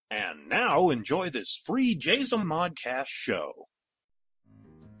And now enjoy this free Jason Modcast show.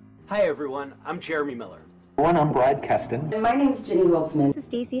 Hi everyone, I'm Jeremy Miller. I'm Brad Keston. And my name is Jenny Wildsmith. This is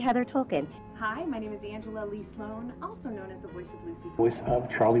Stacey Heather Tolkien. Hi, my name is Angela Lee Sloan, also known as the voice of Lucy. Voice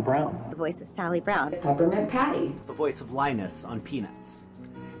of Charlie Brown. The voice of Sally Brown. Peppermint Patty. The voice of Linus on Peanuts.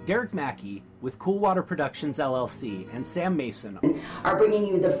 Derek Mackey with Cool Water Productions LLC and Sam Mason are bringing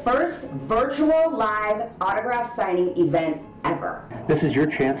you the first virtual live autograph signing event ever. This is your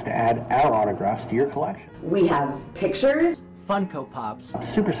chance to add our autographs to your collection. We have pictures, Funko Pops,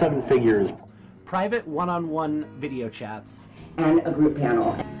 Super 7 figures, private one-on-one video chats, and a group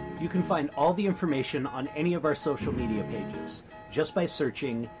panel. You can find all the information on any of our social media pages just by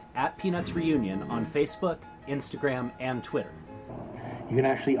searching @PeanutsReunion on Facebook, Instagram, and Twitter. You can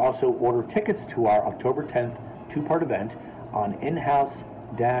actually also order tickets to our October 10th two-part event on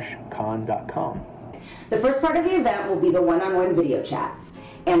inhouse-con.com. The first part of the event will be the one-on-one video chats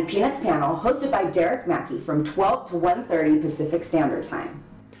and Peanuts panel hosted by Derek Mackey from 12 to 1:30 Pacific Standard Time.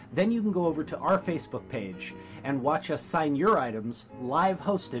 Then you can go over to our Facebook page and watch us sign your items live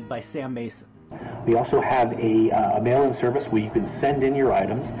hosted by Sam Mason. We also have a mail-in service where you can send in your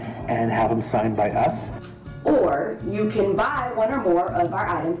items and have them signed by us. Or you can buy one or more of our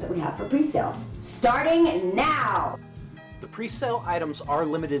items that we have for pre-sale. Starting now! The pre-sale items are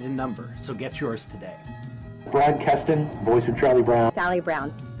limited in number, so get yours today. Brad Keston, voice of Charlie Brown. Sally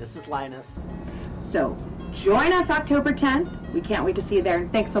Brown. This is Linus. So, join us October 10th. We can't wait to see you there,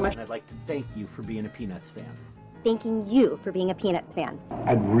 and thanks so much. I'd like to thank you for being a Peanuts fan. Thanking you for being a Peanuts fan.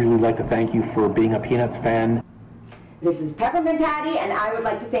 I'd really like to thank you for being a Peanuts fan. This is Peppermint Patty, and I would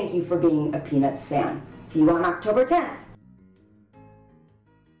like to thank you for being a Peanuts fan. See you on October 10th.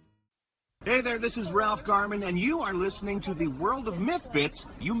 Hey there, this is Ralph Garman, and you are listening to the World of Myth Bits.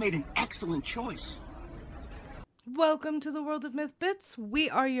 You made an excellent choice. Welcome to the World of Myth Bits. We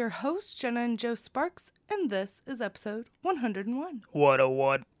are your hosts, Jenna and Joe Sparks, and this is episode 101. What a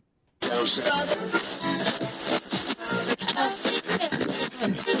what?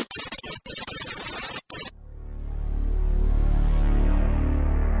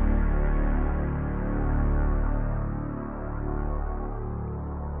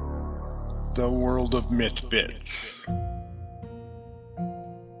 The World of Myth Bits.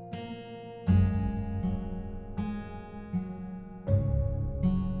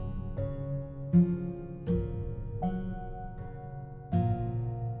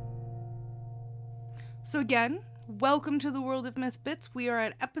 So again, welcome to the World of Myth Bits. We are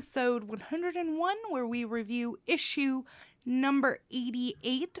at episode 101, where we review issue number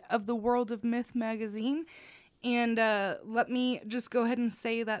 88 of the World of Myth magazine. And let me just go ahead and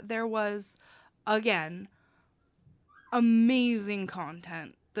say that there was, again, amazing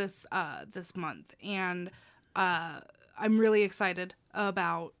content this month, and I'm really excited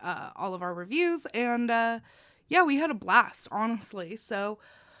about all of our reviews. And yeah, we had a blast, honestly. So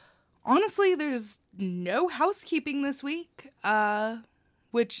honestly, there's no housekeeping this week,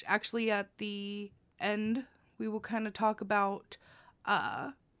 which actually at the end we will kind of talk about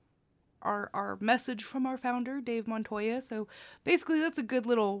our message from our founder, Dave Montoya. So basically that's a good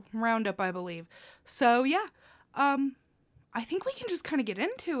little roundup, I believe. So yeah, I think we can just kind of get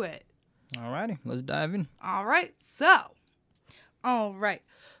into it. Alrighty, let's dive in. Alright, so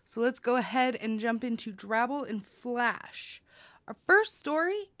let's go ahead and jump into Drabble and Flash. Our first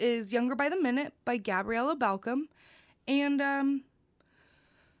story is Younger by the Minute by Gabriella Balcom. And,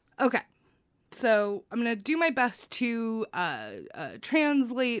 okay. So I'm going to do my best to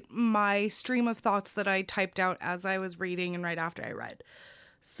translate my stream of thoughts that I typed out as I was reading and right after I read.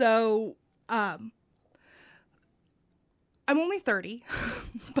 So, I'm only 30,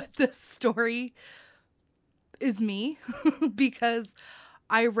 but this story is me because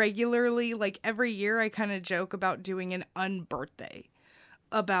I regularly, like every year, I kind of joke about doing an unbirthday.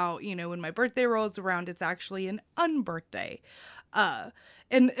 About, you know, when my birthday rolls around, it's actually an unbirthday.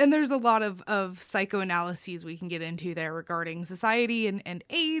 And there's a lot of psychoanalyses we can get into there regarding society and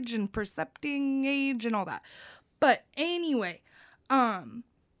age and percepting age and all that. But anyway, I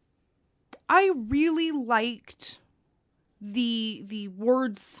really liked the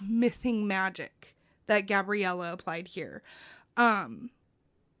wordsmithing magic that Gabriella applied here. I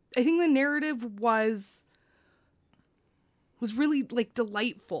think the narrative was really like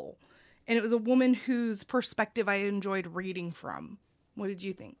delightful, and it was a woman whose perspective I enjoyed reading from. What did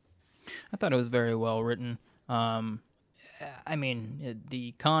you think? I thought it was very well written. I mean,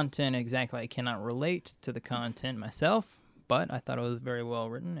 the content exactly, I cannot relate to the content myself, but I thought it was very well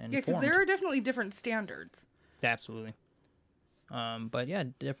written and yeah, because there are definitely different standards. Absolutely. But yeah,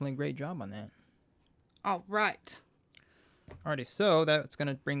 definitely a great job on that. All right. Alrighty, so that's going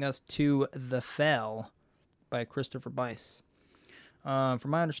to bring us to The Fell by Christopher Bice. From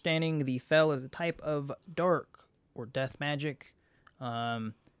my understanding, The Fell is a type of dark or death magic.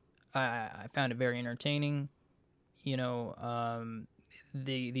 I found it very entertaining. You know,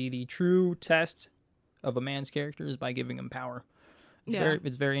 the true test of a man's character is by giving him power.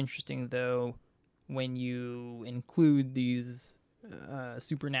 It's very interesting, though, when you include these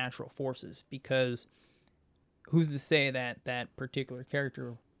supernatural forces, because who's to say that that particular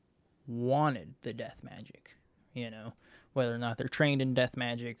character wanted the death magic? You know, whether or not they're trained in death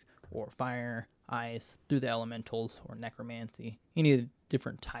magic or fire, ice, through the elementals, or necromancy, any of the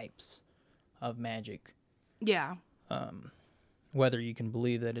different types of magic. Yeah. Whether you can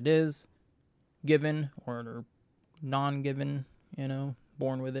believe that it is given or non-given, you know,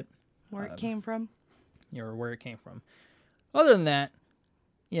 born with it. Where it came from. Or where it came from. Other than that,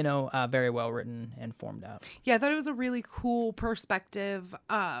 you know, very well written and formed out. Yeah, I thought it was a really cool perspective.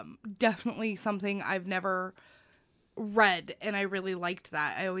 Definitely something I've never read, and I really liked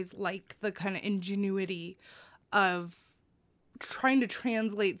that. I always like the kind of ingenuity of trying to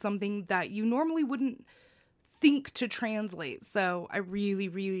translate something that you normally wouldn't think to translate. So I really,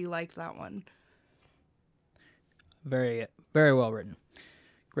 really liked that one. Very, very well written.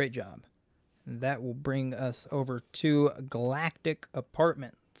 Great job. That will bring us over to Galactic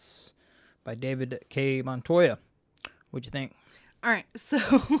Apartments by David K. Montoya. What'd you think? All right, so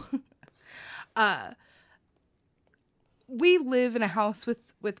we live in a house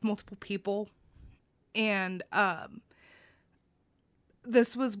with multiple people, and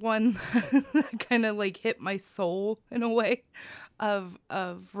this was one that kind of like hit my soul in a way of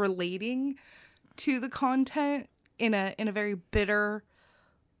relating to the content in a very bitter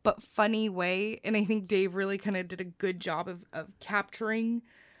but funny way. And I think Dave really kind of did a good job of capturing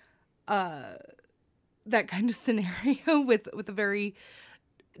that kind of scenario with a very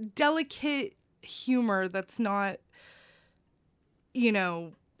delicate humor that's not, you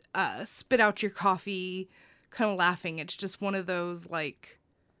know, spit out your coffee kind of laughing. It's just one of those like,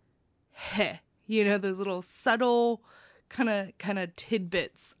 heh, you know, those little subtle kind of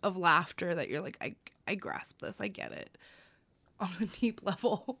tidbits of laughter that you're like, I grasp this, I get it on a deep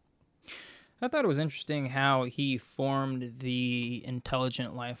level. I thought it was interesting how he formed the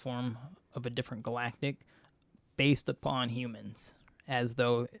intelligent life form of a different galactic based upon humans, as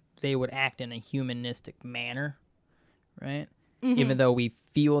though they would act in a humanistic manner, right? Mm-hmm. Even though we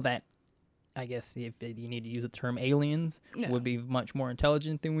feel that, I guess if you need to use the term aliens, would be much more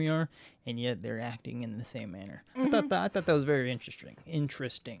intelligent than we are, and yet they're acting in the same manner. Mm-hmm. I thought that was very interesting.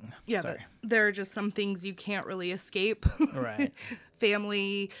 Yeah, there are just some things you can't really escape. Right.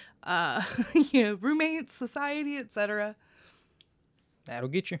 Family, you know, roommates, society, etc. That'll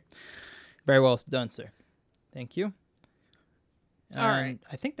get you. Very well done, sir. Thank you. All right.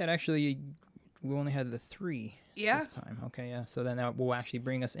 I think that actually we only had the 3 this time. Okay, yeah. So then that will actually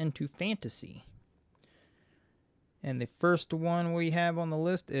bring us into fantasy. And the first one we have on the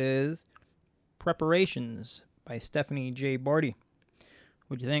list is Preparations by Stephanie J. Barty.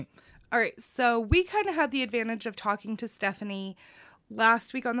 What'd you think? All right, so we kind of had the advantage of talking to Stephanie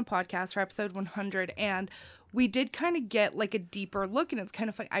last week on the podcast for episode 100, and we did kind of get like a deeper look, and it's kind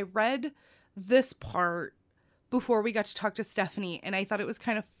of funny. I read this part before we got to talk to Stephanie, and I thought it was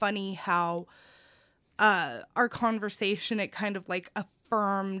kind of funny how our conversation, it kind of like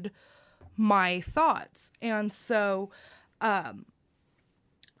affirmed my thoughts. And so I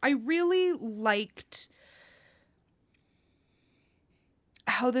really liked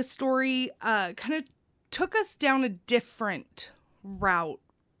how this story kind of took us down a different route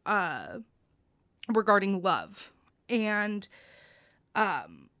regarding love, and how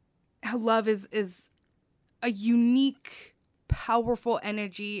love is a unique, powerful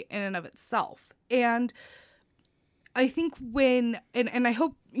energy in and of itself. And I think when, and I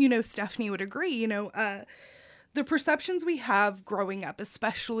hope, you know, Stephanie would agree, you know, the perceptions we have growing up,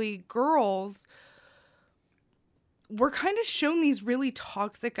 especially girls, we're kind of shown these really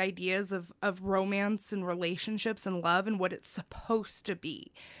toxic ideas of romance and relationships and love and what it's supposed to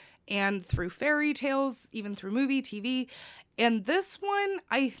be. And through fairy tales, even through movie, TV. And this one,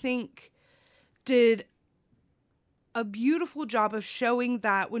 I think, did a beautiful job of showing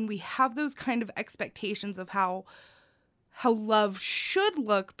that when we have those kind of expectations of how love should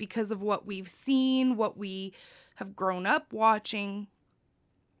look because of what we've seen, what we have grown up watching,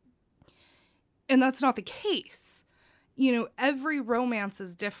 and that's not the case. You know, every romance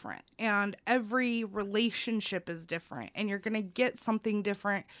is different and every relationship is different, and you're going to get something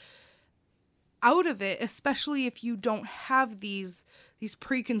different out of it, especially if you don't have these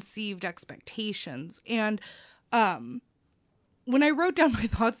preconceived expectations. And when I wrote down my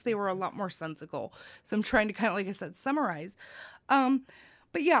thoughts, they were a lot more sensical. So I'm trying to kind of, like I said, summarize. But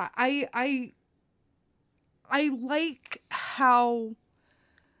yeah, I like how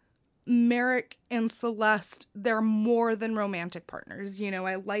Merrick and Celeste, they're more than romantic partners. You know,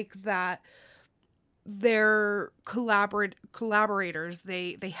 I like that they're collaborators.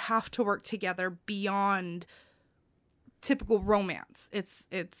 They have to work together beyond typical romance.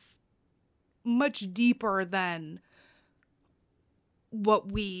 It's much deeper than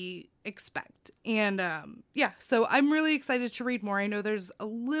what we expect. And yeah, so I'm really excited to read more. I know there's a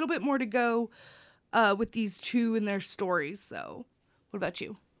little bit more to go with these two and their stories. So what about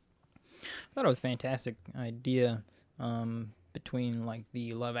you? I thought it was a fantastic idea between like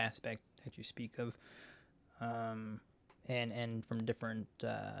the love aspect that you speak of, and from different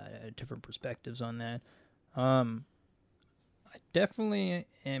perspectives on that. I definitely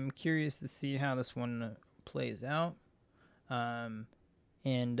am curious to see how this one plays out.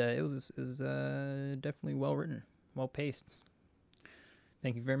 And it was definitely well written, well paced.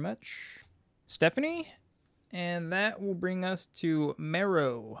 Thank you very much, Stephanie. And that will bring us to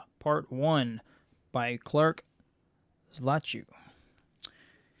Marrow, Part 1 by Clark Zlachu.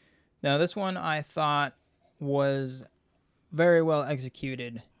 Now, this one I thought was very well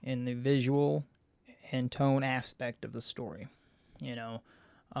executed in the visual and tone aspect of the story. You know,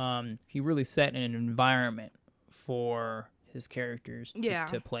 he really set an environment for his characters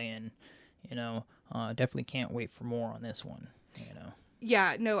to play in. You know, definitely can't wait for more on this one, you know.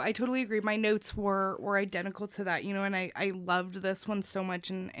 Yeah, no, I totally agree. My notes were identical to that, you know, and I loved this one so much,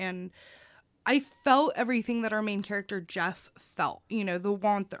 and I felt everything that our main character Jeff felt, you know, the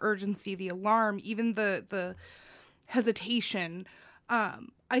want, the urgency, the alarm, even the hesitation.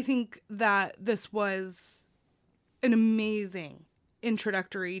 I think that this was an amazing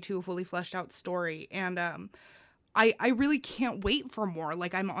introductory to a fully fleshed out story, and I really can't wait for more.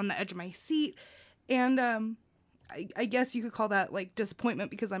 Like, I'm on the edge of my seat, and I guess you could call that like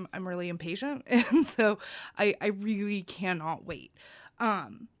disappointment because I'm really impatient, and so I really cannot wait.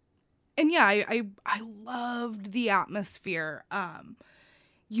 And yeah, I loved the atmosphere.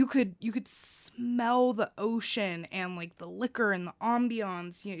 You could smell the ocean and like the liquor and the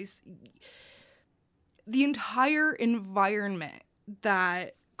ambiance. You know, the entire environment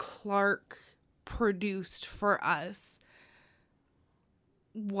that Clark produced for us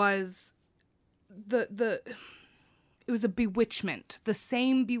was it was a bewitchment, the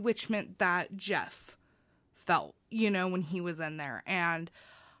same bewitchment that Jeff felt, you know, when he was in there. And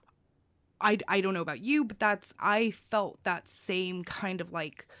I don't know about you, but I felt that same kind of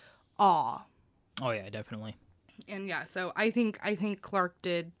like awe. Oh yeah, definitely. And yeah, so I think Clark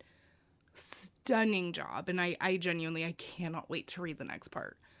did stunning job, and I genuinely, I cannot wait to read the next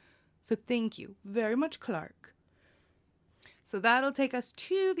part. So thank you very much, Clark. So that'll take us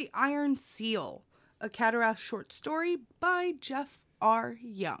to The Iron Seal, a Catarath short story by Jeff R.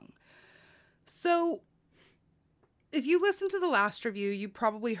 Young. So if you listened to the last review, you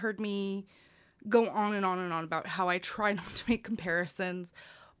probably heard me go on and on and on about how I try not to make comparisons.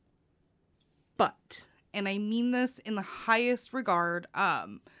 But, and I mean this in the highest regard,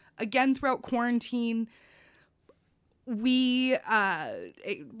 again, throughout quarantine, we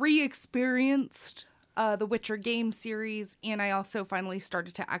re-experienced the Witcher game series, and I also finally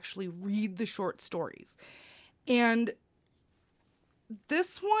started to actually read the short stories. And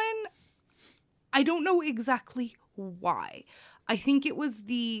this one, I don't know exactly why. I think it was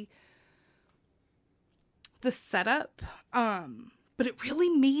the setup, but it really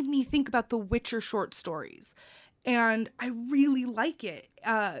made me think about the Witcher short stories, and I really like it.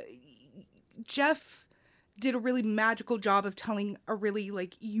 Jeff did a really magical job of telling a really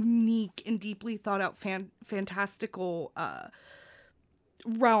like unique and deeply thought out fantastical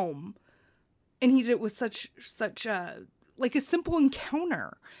realm, and he did it with such like a simple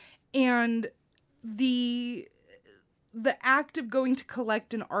encounter. And the act of going to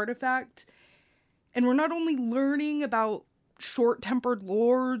collect an artifact, and we're not only learning about short-tempered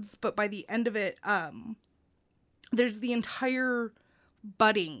lords, but by the end of it, there's the entire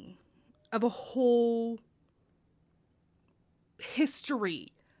budding of a whole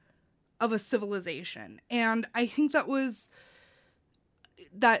history of a civilization. And I think that was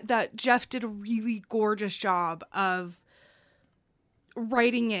that Jeff did a really gorgeous job of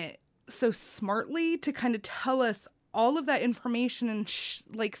writing it so smartly to kind of tell us all of that information in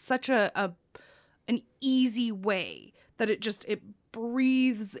like such an easy way that it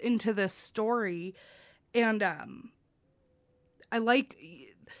breathes into this story. And I like,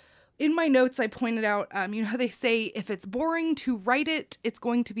 in my notes I pointed out, you know how they say if it's boring to write it, it's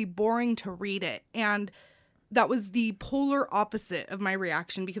going to be boring to read it. And that was the polar opposite of my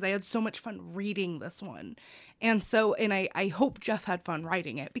reaction because I had so much fun reading this one. And so, and I hope Jeff had fun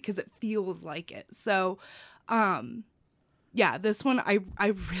writing it because it feels like it. So, yeah, this one, I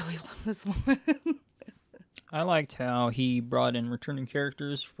really love this one. I liked how he brought in returning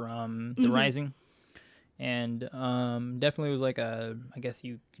characters from The Rising. And definitely was like I guess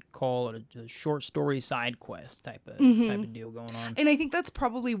you could call it a short story side quest type of deal going on. And I think that's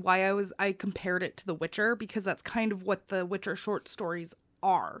probably why I compared it to The Witcher, because that's kind of what The Witcher short stories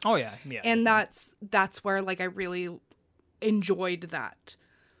are. Oh yeah. And that's where like I really enjoyed that.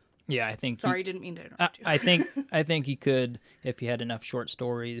 Yeah, I think. Sorry, didn't mean to interrupt you. I think he could, if he had enough short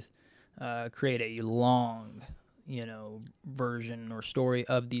stories, create a long, version or story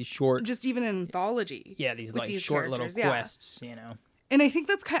of these short. Just even an anthology. Yeah, these like short little quests, And I think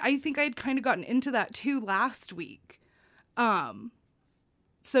I think I'd kind of gotten into that too last week.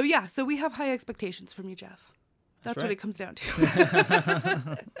 So yeah, so we have high expectations from you, Jeff. That's right. What it comes down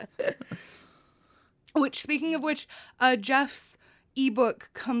to. Which, speaking of which, Jeff's ebook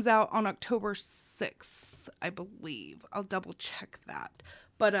comes out on October 6th, I believe. I'll double check that.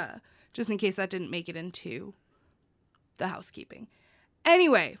 But just in case that didn't make it into the housekeeping.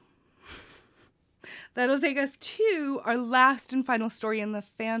 Anyway, that'll take us to our last and final story in the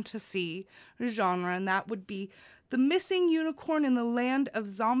fantasy genre, and that would be The Missing Unicorn in the Land of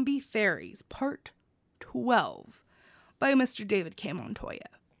Zombie Fairies, Part 12, by Mr. David K. Montoya.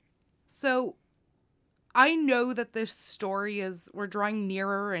 So, I know that this story we're drawing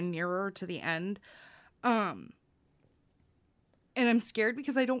nearer and nearer to the end. And I'm scared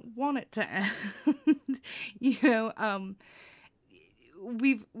because I don't want it to end.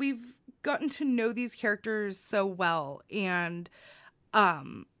 We've gotten to know these characters so well, and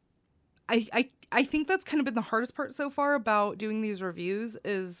I think that's kind of been the hardest part so far about doing these reviews,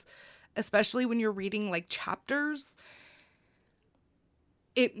 is especially when you're reading like chapters,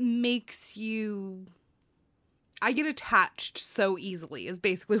 it makes you, I get attached so easily is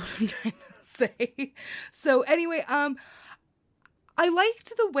basically what I'm trying to say. So anyway, I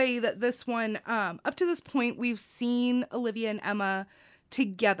liked the way that this one, up to this point, we've seen Olivia and Emma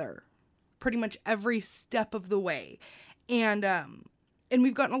together pretty much every step of the way. And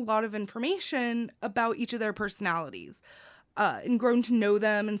we've gotten a lot of information about each of their personalities, and grown to know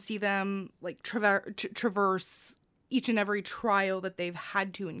them and see them like traverse each and every trial that they've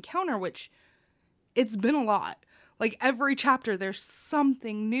had to encounter, which it's been a lot. Like every chapter, there's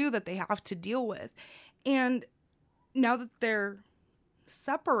something new that they have to deal with. And now that they're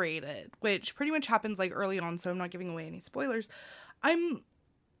separated, which pretty much happens like early on, so I'm not giving away any spoilers, I'm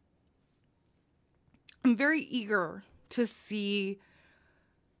very eager to see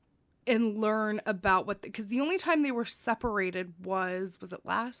and learn about because the only time they were separated was it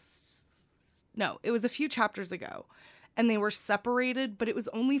last? No, it was a few chapters ago, and they were separated, but it was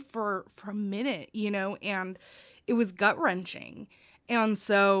only for a minute, and it was gut-wrenching. And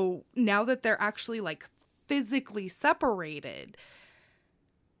so now that they're actually like physically separated,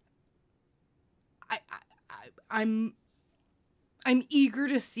 I'm eager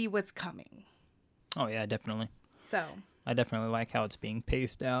to see what's coming. Oh yeah, definitely. So I definitely like how it's being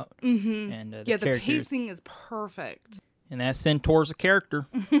paced out. Mm-hmm. And the pacing is perfect. And that Centaur's a character.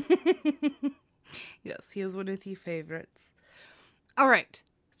 Yes, he is one of the favorites. All right,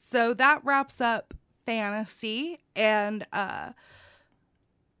 so that wraps up fantasy, and I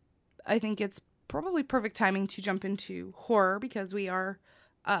think it's probably perfect timing to jump into horror because we are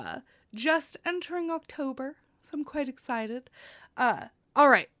just entering October, so I'm quite excited. All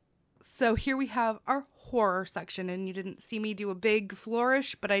right, so here we have our horror section, and you didn't see me do a big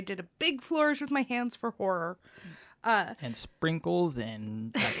flourish, but I did a big flourish with my hands for horror. And sprinkles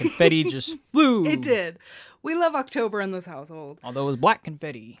and confetti just flew. It did. We love October in this household. Although it was black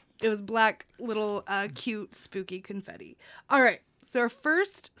confetti. It was black, little, cute, spooky confetti. All right, so our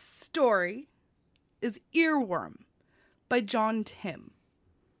first story is Earworm by John Timm.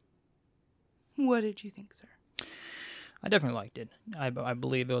 What did you think, sir? I definitely liked it. I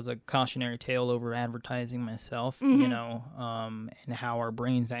believe it was a cautionary tale over advertising myself, Mm-hmm. And how our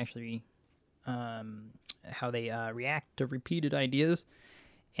brains actually, how they react to repeated ideas,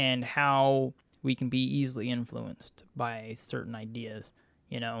 and how we can be easily influenced by certain ideas,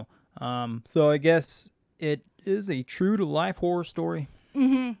 So I guess it is a true-to-life horror story,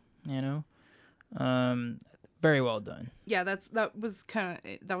 Mm-hmm. Very well done. Yeah, that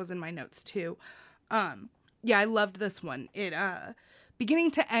was in my notes too. Yeah, I loved this one. It beginning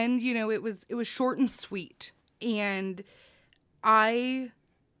to end, it was short and sweet, and I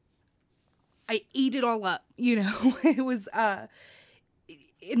ate it all up. It was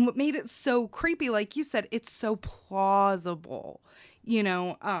and what made it so creepy, like you said, it's so plausible, you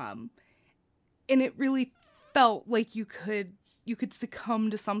know, and it really felt like you could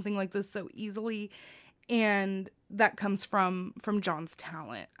succumb to something like this so easily, and that comes from John's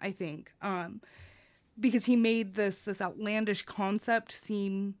talent, I think, because he made this outlandish concept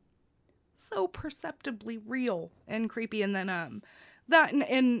seem so perceptibly real and creepy. And then that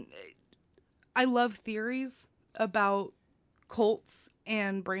and I love theories about cults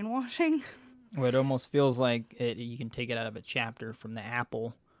and brainwashing. Well, it almost feels like you can take it out of a chapter from the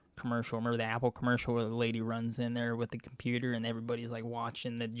Apple commercial. Remember the Apple commercial where the lady runs in there with the computer and everybody's like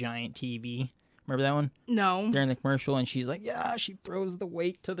watching the giant TV? Remember that one? No. They're in the commercial and she's like, yeah, she throws the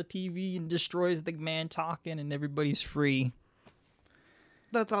weight to the TV and destroys the man talking and everybody's free.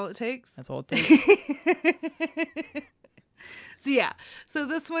 That's all it takes? That's all it takes. So yeah. So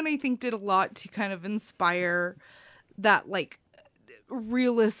this one I think did a lot to kind of inspire that like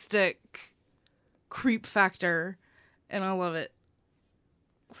realistic creep factor, and I love it.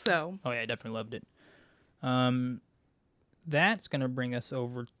 So. Oh yeah, I definitely loved it. That's going to bring us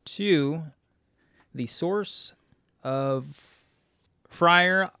over to the source of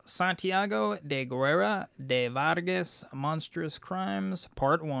Friar Santiago de Guerra de Vargas, Monstrous Crimes,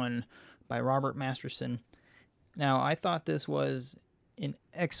 Part 1 by Robert Masterson. Now, I thought this was an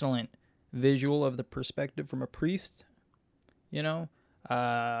excellent visual of the perspective from a priest, you know.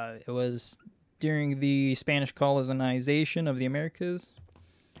 It was during the Spanish colonization of the Americas.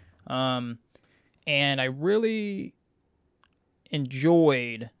 And I really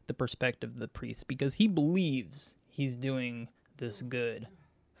enjoyed the perspective of the priest because he believes he's doing this good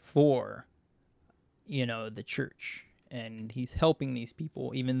for, you know, the church, and he's helping these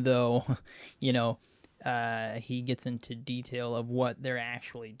people, even though, you know, he gets into detail of what they're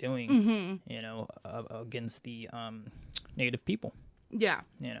actually doing, you know, against the native people. Yeah.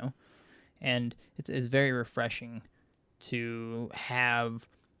 You know, and it's very refreshing to have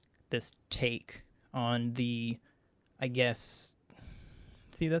this take on the, I guess,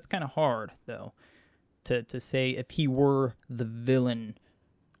 see, that's kind of hard, though, to say if he were the villain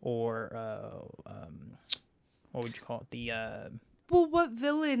or, what would you call it? Well, what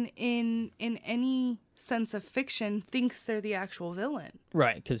villain in any sense of fiction thinks they're the actual villain?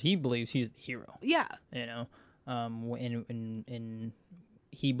 Right, because he believes he's the hero. Yeah. You know, and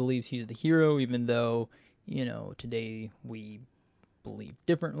he believes he's the hero, even though, you know, today we believe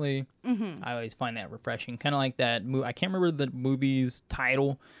differently. I always find that refreshing. Kind of like that movie. I can't remember the movie's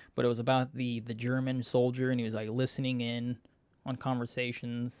title, but it was about the German soldier, and he was like listening in on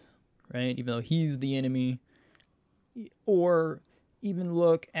conversations, right? Even though he's the enemy. Or even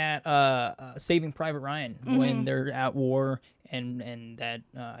look at Saving Private Ryan when they're at war, and that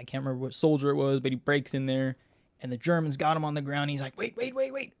I can't remember what soldier it was, but he breaks in there, and the Germans got him on the ground. He's like, wait,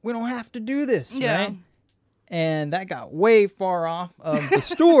 we don't have to do this, right? And that got way far off of the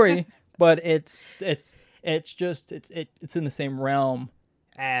story, but it's just in the same realm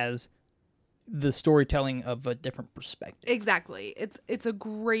as the storytelling of a different perspective. Exactly. It's a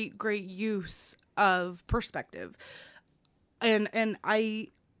great use of perspective. And I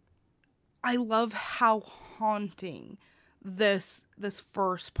love how haunting this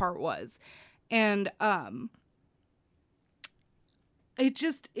first part was. And it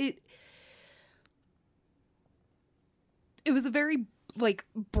was a very, like,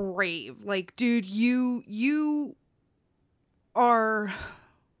 brave, like, dude, you are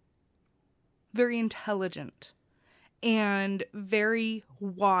very intelligent and very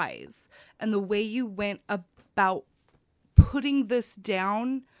wise, and the way you went about putting this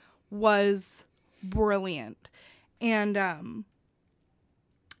down was brilliant. And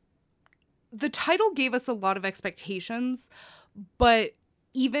the title gave us a lot of expectations, but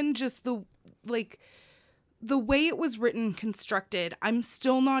even just the way it was written and constructed, I'm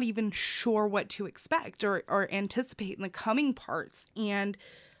still not even sure what to expect or anticipate in the coming parts. And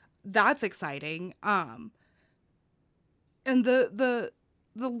that's exciting. And the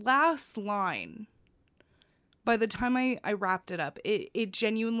last line, by the time I wrapped it up, it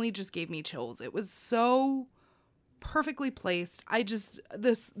genuinely just gave me chills. It was so perfectly placed.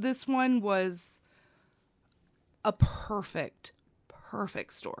 This one was a perfect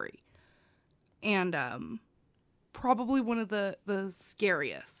story. And probably one of the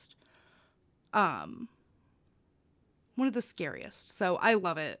scariest. One of the scariest. So I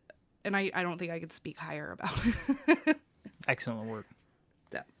love it. And I don't think I could speak higher about it. Excellent work.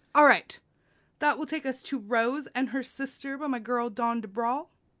 So, all right. That will take us to Rose and Her Sister by my girl Dawn DeBrawl.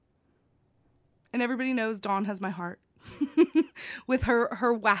 And everybody knows Dawn has my heart. With her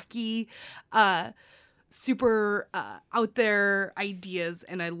wacky super out there ideas,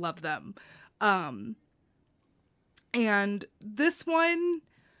 and I love them. And this one,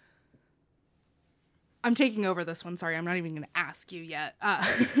 I'm taking over this one. Sorry, I'm not even going to ask you yet.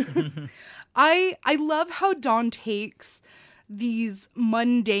 I love how Dawn takes these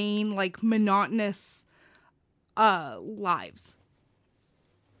mundane, like monotonous lives,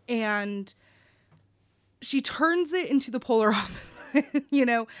 and she turns it into the polar opposite, you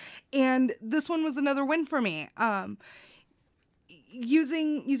know. And this one was another win for me.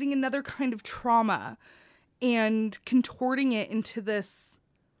 Using another kind of trauma and contorting it into this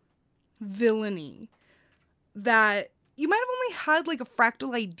villainy that you might have only had like a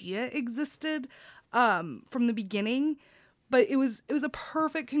fractal idea existed from the beginning, but it was a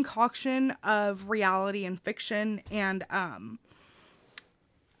perfect concoction of reality and fiction. And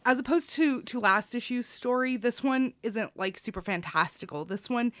as opposed to last issue's story, this one isn't like super fantastical. This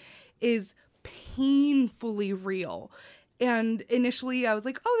one is painfully real. And initially I was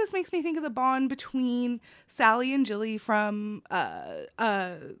like, oh, this makes me think of the bond between Sally and Jilly from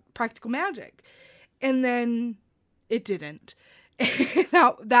Practical Magic. And then it didn't.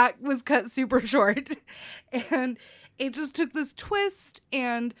 Now that was cut super short. And it just took this twist,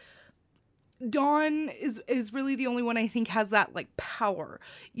 and Dawn is really the only one I think has that like power,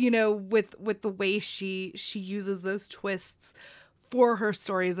 you know, with the way she uses those twists for her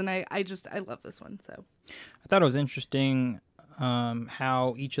stories. And I love this one. So I thought it was interesting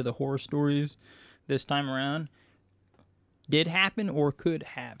how each of the horror stories this time around did happen or could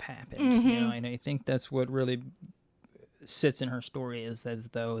have happened. Mm-hmm. You know, and I think that's what really sits in her story, is as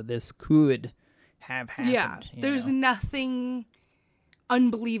though this could have happened. Yeah, there's nothing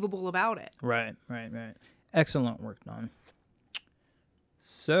unbelievable about it. Right. Excellent work, Dawn.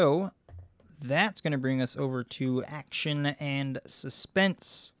 So that's going to bring us over to action and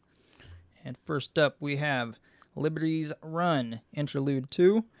suspense. And first up, we have Liberty's Run, Interlude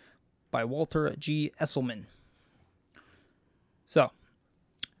 2 by Walter G. Esselman. So,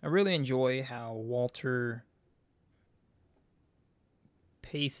 I really enjoy how Walter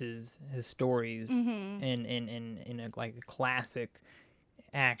paces his stories in a, like a classic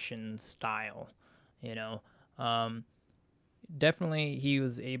action style, you know. Definitely he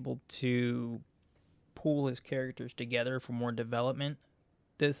was able to pull his characters together for more development.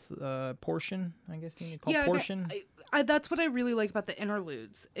 This portion, I guess you could call portion. I that's what I really like about the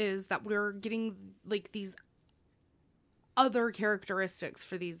interludes, is that we're getting like these other characteristics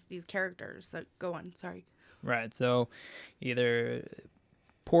for these characters. So go on, sorry. Right, so either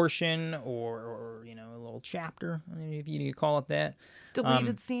portion or you know, a little chapter, if you need to call it that.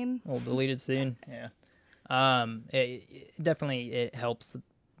 Deleted scene. Well, deleted scene, yeah. It definitely it helps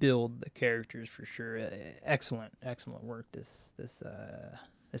build the characters for sure. Excellent work this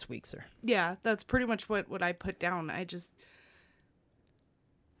week, sir. Yeah, that's pretty much what I put down.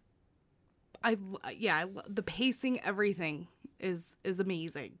 The pacing, everything is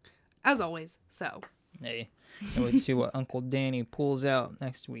amazing, as always. So hey, and we'll see what Uncle Danny pulls out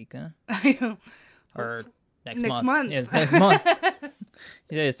next week, huh? I know. Or next month. month. Yes, next month.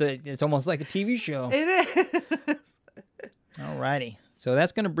 Yeah, it's almost like a TV show. It is. Alrighty. So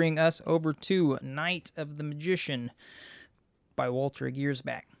that's going to bring us over to Night of the Magician by Walter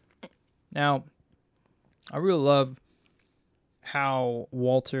Giersback. Now, I really love how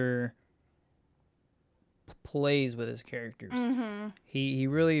Walter plays with his characters. Mm-hmm. He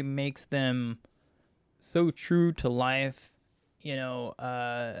really makes them so true to life. You know,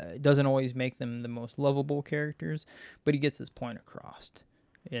 doesn't always make them the most lovable characters, but he gets his point across.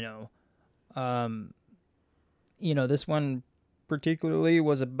 You know, this one particularly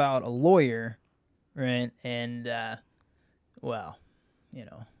was about a lawyer, right? And, well, you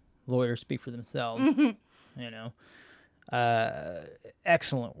know, lawyers speak for themselves, Mm-hmm. you know.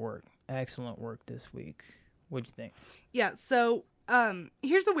 Excellent work this week. What'd you think? Yeah, so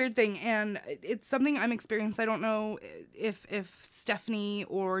here's the weird thing, and it's something I'm experiencing. I don't know if Stephanie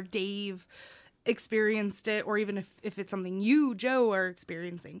or Dave experienced it, or even if it's something you, Joe, are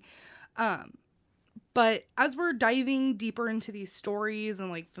experiencing. But as we're diving deeper into these stories and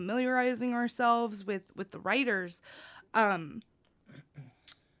like familiarizing ourselves with the writers, in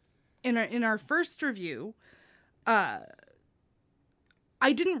our first review, I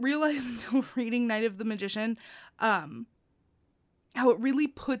didn't realize until reading Night of the Magician, how it really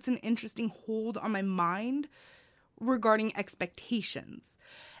puts an interesting hold on my mind regarding expectations.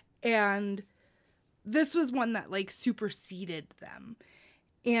 And this was one that like superseded them.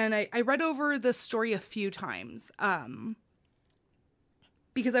 And I read over this story a few times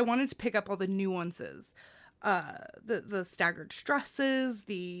because I wanted to pick up all the nuances, the staggered stresses,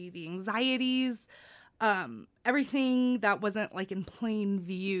 the anxieties, everything that wasn't like in plain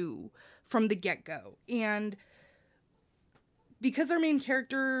view from the get-go. And because our main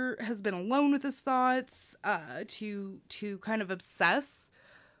character has been alone with his thoughts, to kind of obsess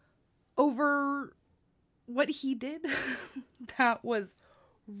over what he did that was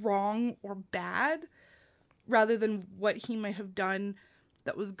wrong or bad, rather than what he might have done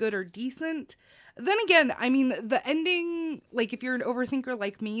that was good or decent. Then again, I mean, the ending, like, if you're an overthinker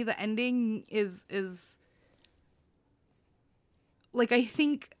like me, the ending is like, I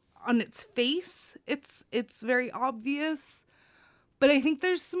think on its face, it's very obvious, but I think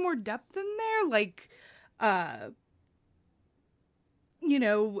there's some more depth in there, like,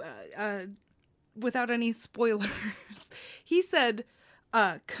 without any spoilers, he said,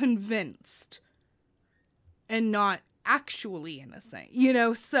 convinced and not actually innocent,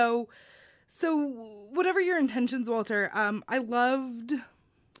 so whatever your intentions, Walter, I loved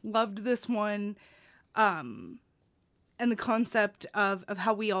this one, and the concept of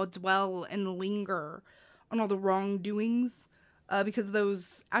how we all dwell and linger on all the wrongdoings, because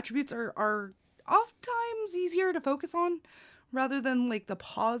those attributes are oftentimes easier to focus on rather than like the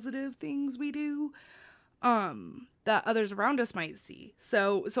positive things we do, that others around us might see.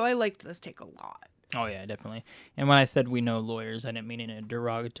 So I liked this take a lot. Oh, yeah, definitely. And when I said we know lawyers, I didn't mean in a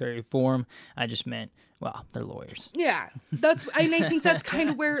derogatory form. I just meant, well, they're lawyers. Yeah, and I think that's kind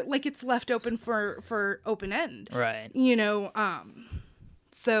of where, like, it's left open for open end. Right.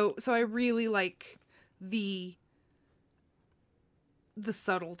 So I really like the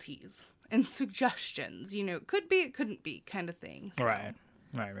subtleties and suggestions, could be, it couldn't be kind of thing. So. Right.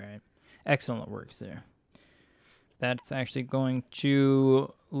 Excellent works there. That's actually going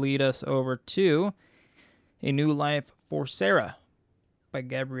to lead us over to A New Life for Sarah by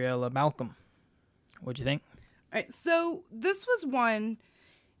Gabriella Malcolm. What'd you think? All right, so this was one,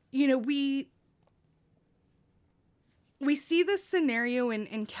 we see this scenario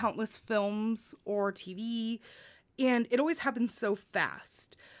in countless films or TV, and it always happens so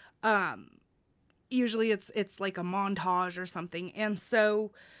fast. Usually it's like a montage or something, and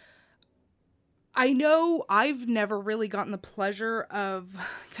so I know I've never really gotten the pleasure of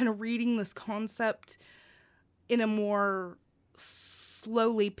kind of reading this concept in a more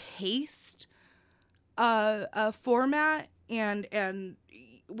slowly paced format, and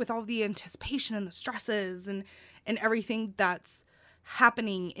with all the anticipation and the stresses and everything that's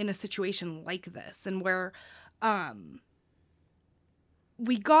happening in a situation like this, and where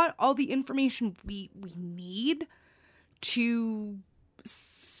we got all the information we need to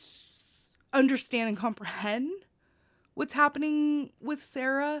understand and comprehend what's happening with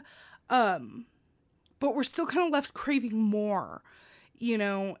Sarah, but we're still kind of left craving more,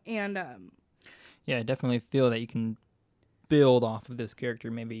 and yeah, I definitely feel that you can build off of this character,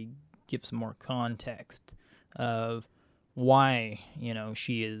 maybe give some more context of why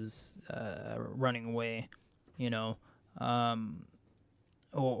she is running away,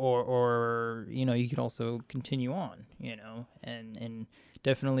 or you could also continue on, and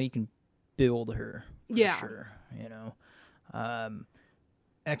definitely you can build her, for sure,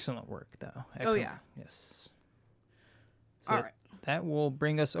 excellent work, though. Excellent. Oh, yeah. Yes. So all right. That will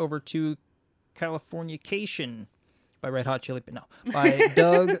bring us over to Californication by Red Hot Chili Peppers. No, by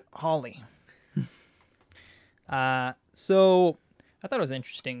Doug Hawley. So I thought it was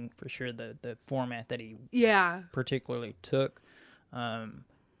interesting, for sure, the format that he particularly took. It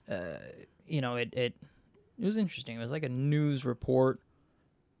was interesting. It was like a news report,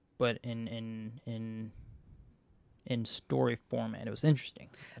 but in story format. It was interesting.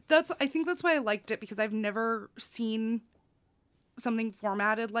 I think that's why I liked it, because I've never seen something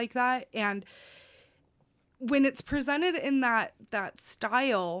formatted like that, and when it's presented in that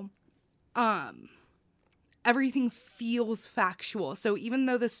style, everything feels factual. So even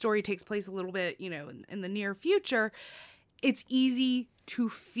though the story takes place a little bit, in the near future, it's easy to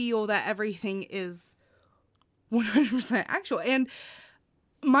feel that everything is 100% actual. And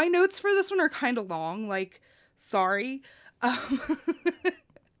my notes for this one are kind of long, like, sorry.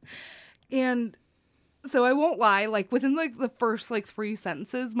 And so I won't lie, like, within like the first like 3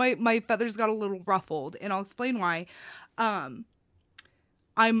 sentences, my feathers got a little ruffled, and I'll explain why. I'm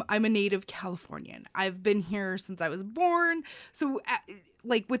a native Californian. I've been here since I was born. So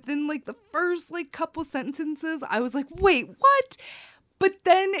like within like the first like couple sentences, I was like, wait, what? But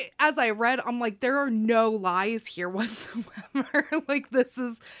then as I read, I'm like, there are no lies here whatsoever. Like, this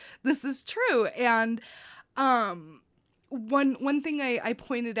is true. And one thing I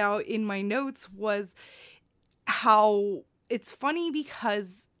pointed out in my notes was how it's funny,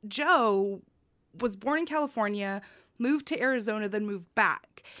 because Joe was born in California, moved to Arizona, then moved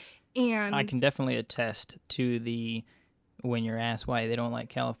back. And I can definitely attest to the when you're asked why they don't like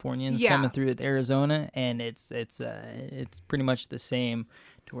Californians Yeah. coming through with Arizona, and it's pretty much the same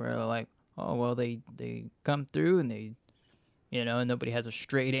to where they're like, oh well, they come through and they, and nobody has a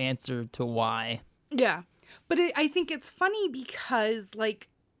straight answer to why. Yeah. But I think it's funny because, like,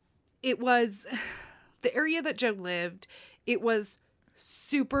 it was the area that Joe lived, it was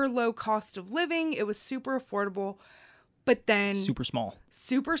super low cost of living. It was super affordable. But then Super small,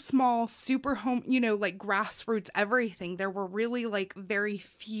 super home, like grassroots everything. There were really like very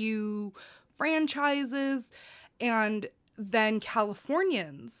few franchises. And then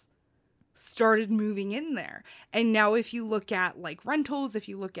Californians started moving in there. And now if you look at like rentals, if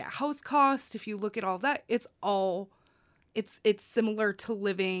you look at house cost, if you look at all that, it's similar to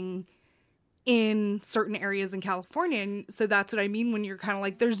living in certain areas in California. And so that's what I mean when you're kind of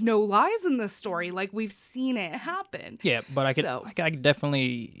like, there's no lies in this story. Like, we've seen it happen. Yeah, but I could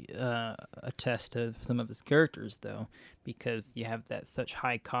definitely attest to some of his characters, though, because you have that such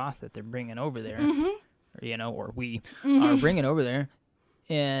high cost that they're bringing over there, or we are bringing over there.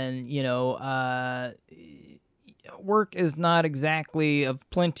 And, work is not exactly of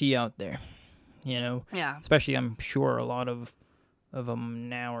plenty out there, Yeah. Especially, I'm sure a lot of them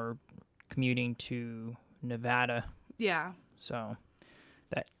now are commuting to Nevada. Yeah. So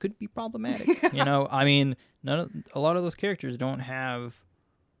that could be problematic. I mean, a lot of those characters don't have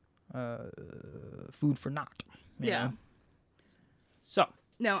food for naught. You know? So.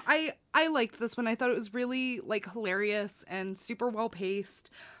 No, I liked this one. I thought it was really like hilarious and super well paced.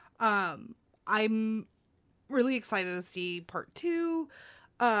 I'm really excited to see part 2.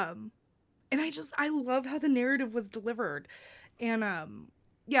 And I love how the narrative was delivered. And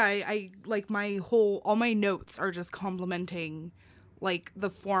I like all my notes are just complimenting like the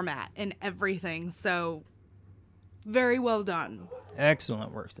format and everything. So very well done.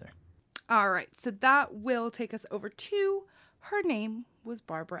 Excellent work there. All right. So that will take us over to Her Name Was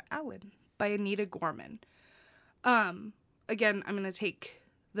Barbara Allen by Anita Gorman. Again, I'm going to take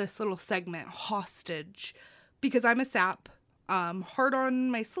this little segment hostage because I'm a sap. Heart on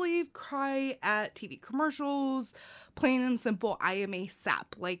my sleeve, cry at TV commercials, plain and simple, I am a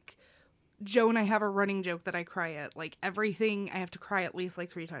sap. Like, Joe and I have a running joke that I cry at, like, everything. I have to cry at least,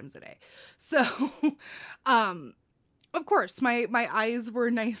 like, 3 times a day. So, of course, my eyes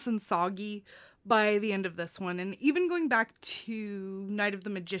were nice and soggy by the end of this one. And even going back to Night of the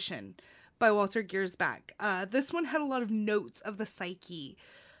Magician by Walter Giersbach, this one had a lot of notes of the psyche,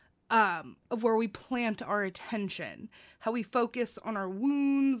 of where we plant our attention, how we focus on our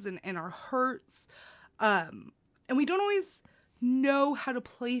wounds and our hurts. And we don't always know how to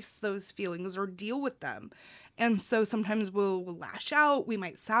place those feelings or deal with them. And so sometimes we'll lash out. We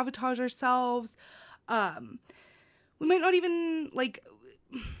might sabotage ourselves. We might not even like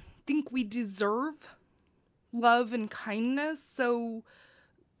think we deserve love and kindness. So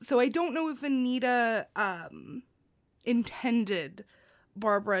I don't know if Anita intended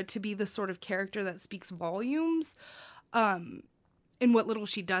Barbara to be the sort of character that speaks volumes in what little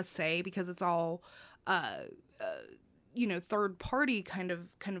she does say, because it's all third party kind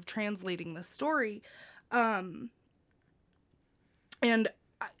of translating the story, and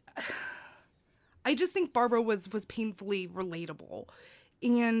I just think Barbara was painfully relatable,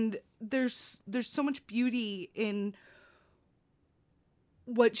 and there's so much beauty in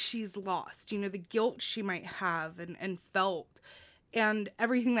what she's lost, the guilt she might have and felt, and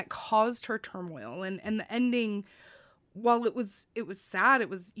everything that caused her turmoil, and the ending, while it was sad, it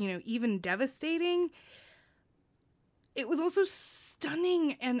was, even devastating, it was also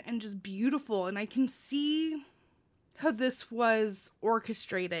stunning and just beautiful. And I can see how this was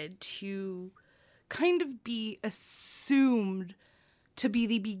orchestrated to kind of be assumed to be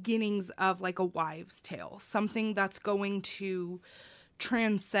the beginnings of like a wives' tale, something that's going to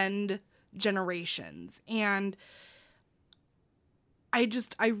transcend generations. And I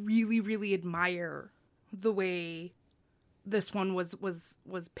really, really admire the way this one was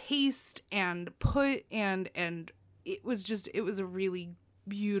paced and put, and it was a really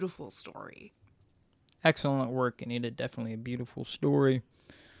beautiful story. Excellent work, Anita. Definitely a beautiful story.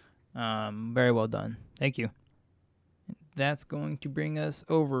 Very well done. Thank you. That's going to bring us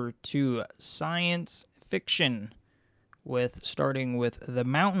over to science fiction, starting with The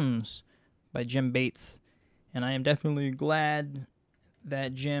Mountains by Jim Bates. And I am definitely glad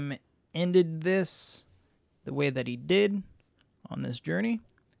that Jim ended this the way that he did on this journey,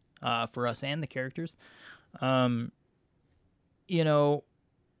 for us and the characters.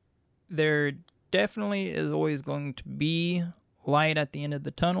 There definitely is always going to be light at the end of the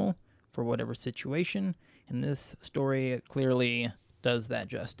tunnel for whatever situation. In this story, clearly does that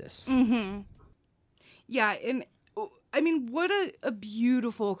justice. Mm-hmm. Yeah, and I mean, what a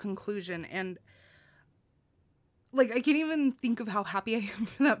beautiful conclusion. And like, I can't even think of how happy I am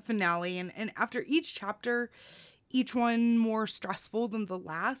for that finale. And after each chapter, each one more stressful than the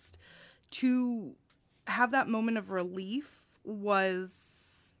last, to have that moment of relief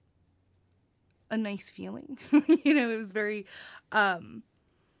was a nice feeling. You know, it was very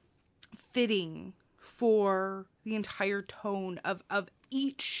fitting for the entire tone of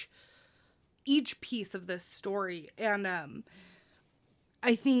each piece of this story. And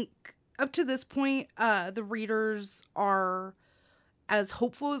I think up to this point, the readers are as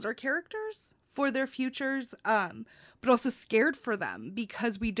hopeful as our characters for their futures, but also scared for them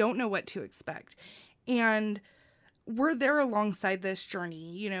because we don't know what to expect. And we're there alongside this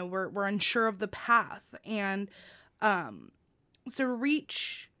journey. You know, we're unsure of the path. And so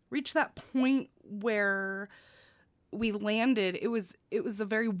reach that point where we landed, it was a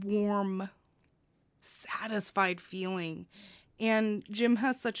very warm, satisfied feeling. And Jim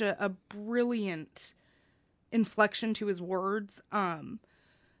has such a brilliant inflection to his words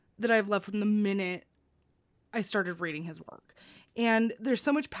that I've loved from the minute I started reading his work. And there's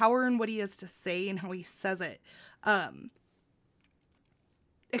so much power in what he has to say and how he says it.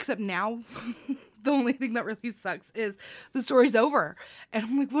 Except now, the only thing that really sucks is the story's over. And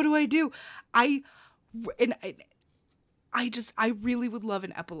I'm like, what do I do? I really would love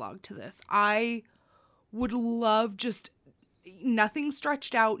an epilogue to this. I would love just nothing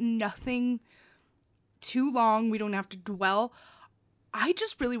stretched out, nothing too long. We don't have to dwell. I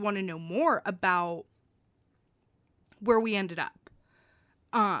just really want to know more about where we ended up.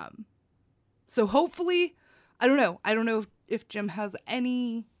 So hopefully, I don't know if Jim has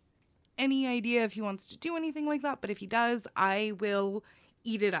any idea if he wants to do anything like that, but if he does, I will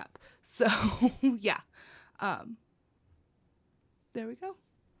eat it up. So yeah. There we go.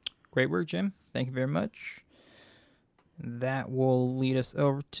 Great work, Jim. Thank you very much. That will lead us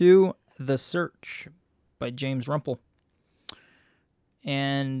over to The Search by James Rumpel.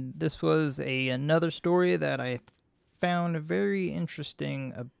 And this was another story that I found very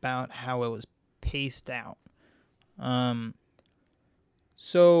interesting about how it was paced out.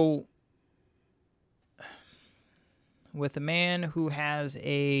 So, with a man who has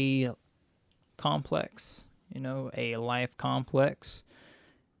a complex, a life complex,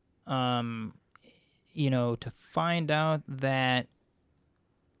 to find out that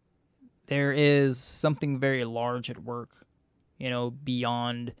there is something very large at work,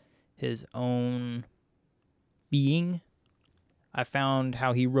 beyond his own being. I found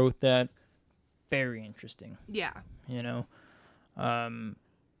how he wrote that very interesting. Yeah.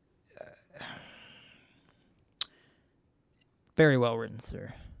 Very well written,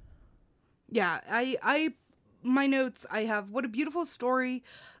 sir. Yeah, I my notes, I have, what a beautiful story.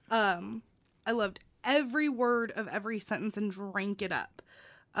 I loved every word of every sentence and drank it up.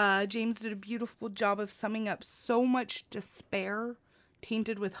 James did a beautiful job of summing up so much despair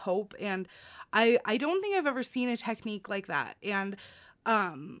tainted with hope, and I don't think I've ever seen a technique like that. And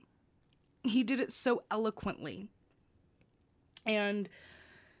he did it so eloquently. And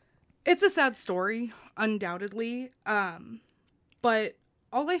it's a sad story, undoubtedly. But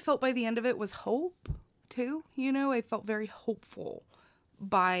all I felt by the end of it was hope, too. I felt very hopeful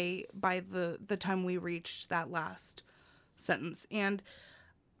by the time we reached that last sentence. And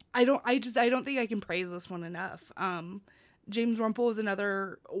I don't think I can praise this one enough. James Rumpel is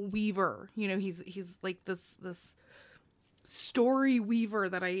another weaver. He's like this story weaver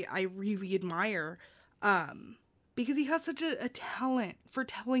that I really admire. Because he has such a talent for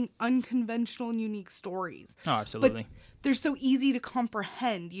telling unconventional and unique stories. Oh, absolutely. But they're so easy to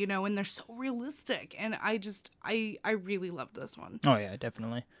comprehend, and they're so realistic. And I really loved this one. Oh, yeah,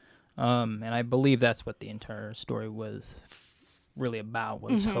 definitely. And I believe that's what the entire story was really about,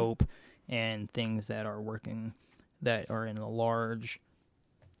 was hope and things that are working, that are in a large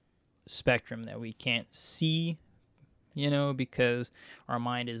spectrum that we can't see, because our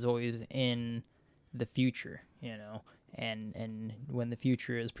mind is always in the future, and when the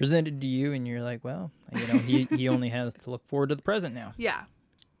future is presented to you and you're like, well, he only has to look forward to the present now. Yeah.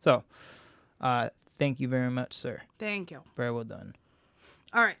 So, thank you very much, sir. Thank you. Very well done.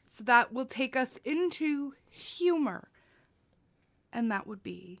 All right. So that will take us into humor. And that would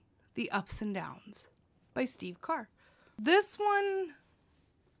be The Ups and Downs by Steve Carr. This one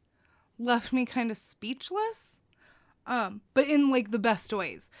left me kind of speechless, but in like the best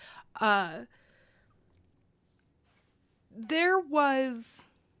ways. There was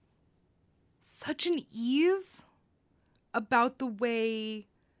such an ease about the way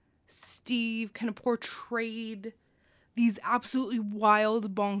Steve kind of portrayed these absolutely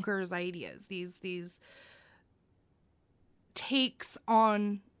wild, bonkers ideas, these takes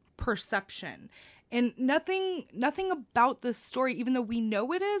on perception. And nothing about this story, even though we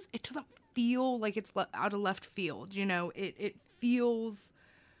know it is, it doesn't feel like it's out of left field. You know, it feels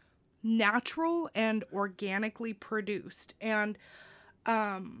natural and organically produced. And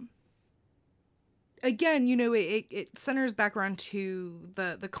again, you know, it centers back around to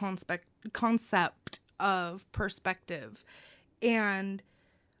the concept of perspective. And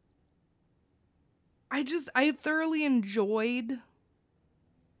I thoroughly enjoyed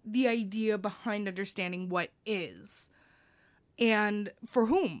the idea behind understanding what is and for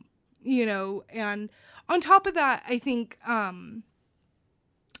whom, you know. And on top of that, I think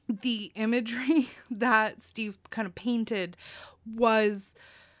the imagery that Steve kind of painted was,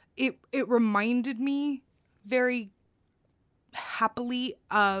 it reminded me very happily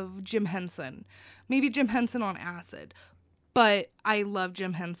of Jim Henson. Maybe Jim Henson on acid, but I love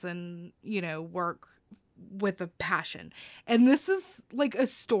Jim Henson, you know, work with a passion. And this is like a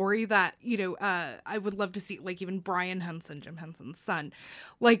story that, you know, I would love to see, like, even Brian Henson, Jim Henson's son,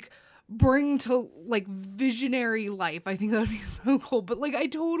 like, bring to like visionary life. I think that would be so cool. But like, I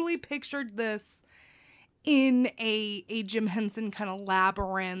totally pictured this in a Jim Henson kind of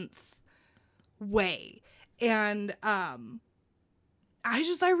labyrinth way. And I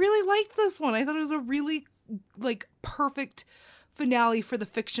really liked this one. I thought it was a really like perfect finale for the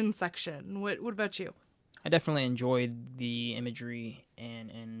fiction section. What about you? I definitely enjoyed the imagery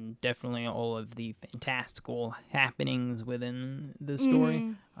and definitely all of the fantastical happenings within the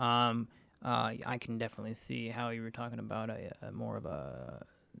story. I can definitely see how you were talking about a more of a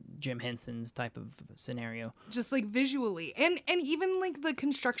Jim Henson's type of scenario. Just like visually and even like the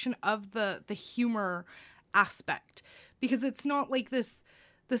construction of the humor aspect, because it's not like this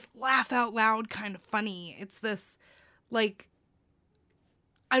laugh out loud kind of funny. It's this like,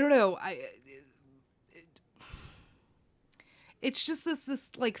 I don't know, it's just this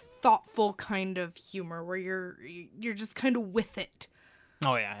like thoughtful kind of humor where you're just kind of with it.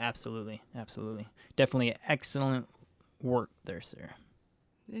 Oh yeah, absolutely. Definitely excellent work there, sir.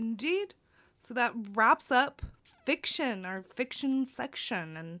 Indeed. So that wraps up our fiction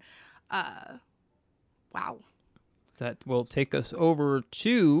section, and wow. So that will take us over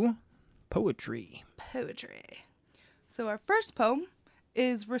to poetry. So our first poem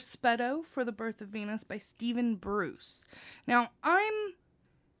is Rispetto for the Birth of Venus by Stephen Bruce. Now, I'm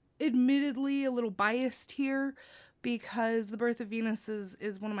admittedly a little biased here because The Birth of Venus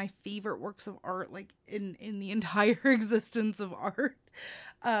is one of my favorite works of art, like in the entire existence of art.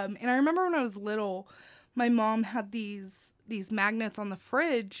 And I remember when I was little, my mom had these magnets on the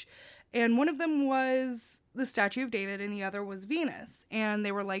fridge, and one of them was the Statue of David and the other was Venus. And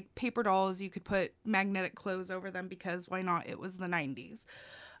they were like paper dolls. You could put magnetic clothes over them because why not? It was the 90s.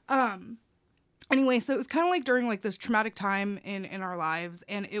 Anyway, so it was kind of like during like this traumatic time in our lives,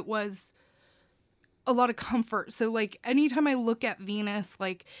 and it was a lot of comfort. So like anytime I look at Venus,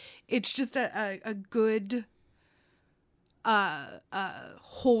 like it's just a good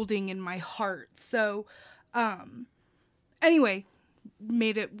holding in my heart. So anyway,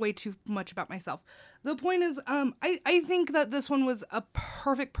 made it way too much about myself. The point is, I think that this one was a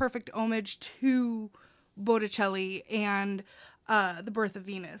perfect homage to Botticelli and The Birth of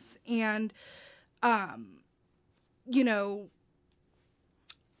Venus. And, you know,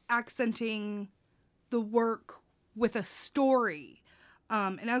 accenting the work with a story.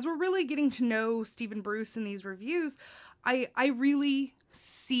 And as we're really getting to know Stephen Bruce in these reviews, I really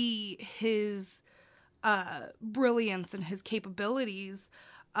see his brilliance and his capabilities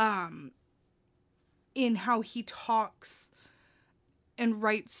in how he talks and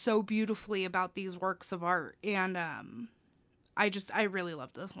writes so beautifully about these works of art. And I really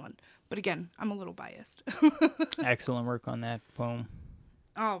love this one. But again, I'm a little biased. Excellent work on that poem.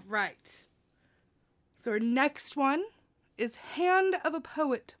 All right. So our next one is Hand of a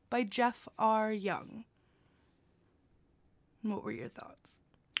Poet by Jeff R. Young. What were your thoughts?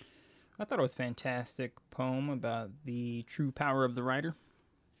 I thought it was a fantastic poem about the true power of the writer,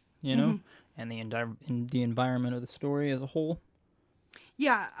 you know, and the environment of the story as a whole.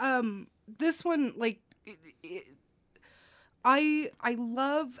 Yeah, this one, like, I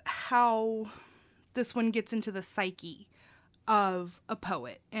love how this one gets into the psyche of a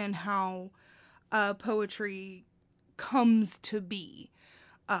poet and how poetry comes to be,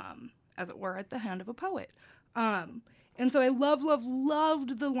 as it were, at the hand of a poet. And so I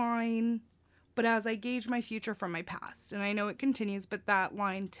loved the line, but as I gauge my future from my past. And I know it continues, but that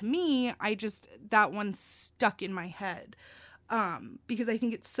line to me, that one stuck in my head. Because I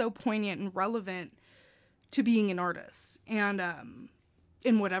think it's so poignant and relevant to being an artist, and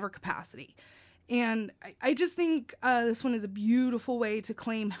in whatever capacity. And I just think this one is a beautiful way to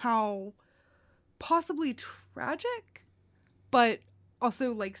claim how possibly tragic, but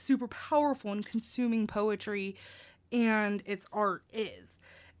also like super powerful and consuming poetry and its art is.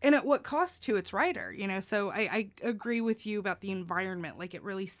 And at what cost to its writer, you know? So I agree with you about the environment. Like, it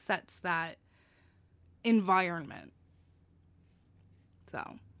really sets that environment.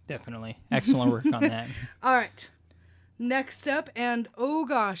 So. Definitely. Excellent work on that. All right. Next up, and oh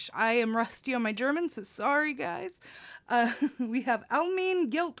gosh, I am rusty on my German, so sorry, guys. We have Allgemein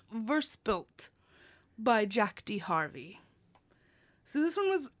Geld verspielt by Jack D. Harvey. So this one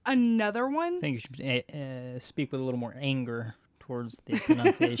was another one. I think you should speak with a little more anger towards the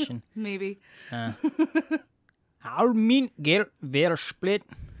pronunciation. Maybe. Allgemein Geld verspielt.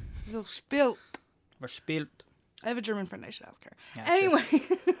 Verspielt. I have a German friend, I should ask her. Gotcha. Anyway.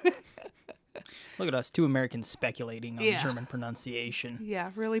 Look at us, two Americans speculating on German pronunciation.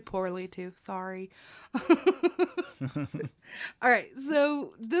 Yeah, really poorly too. Sorry. All right,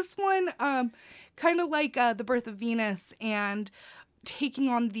 so this one, kind of like The Birth of Venus, and taking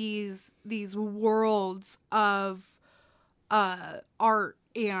on these worlds of art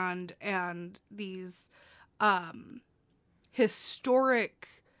and these historic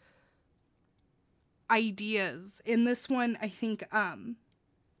ideas. In this one, I think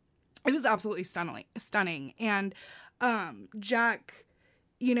it was absolutely stunning. And Jack,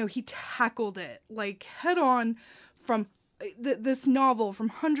 you know, he tackled it like head on from this novel from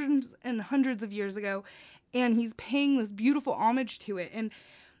hundreds and hundreds of years ago, and he's paying this beautiful homage to it and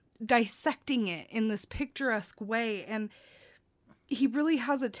dissecting it in this picturesque way. And he really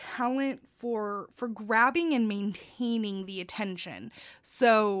has a talent for grabbing and maintaining the attention.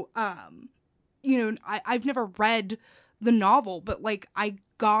 So, you know, I've never read the novel, but like I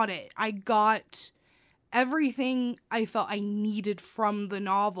got it. I got everything I felt I needed from the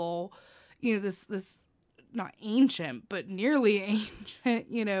novel. You know, this not ancient, but nearly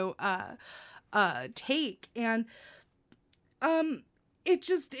ancient, you know, take. And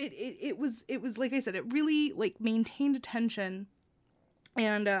it was like I said, it really like maintained attention,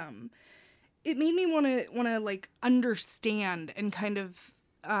 and it made me want to like understand and kind of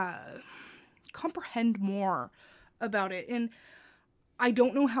comprehend more about it. And I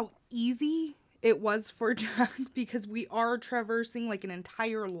don't know how easy it was for Jack, because we are traversing like an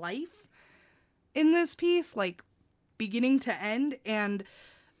entire life in this piece, like beginning to end. And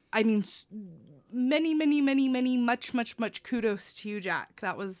I mean, many much kudos to you, Jack.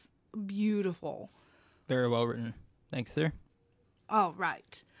 That was beautiful. Very well written. Thanks, sir. All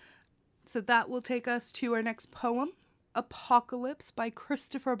right. So that will take us to our next poem, Apocalypse by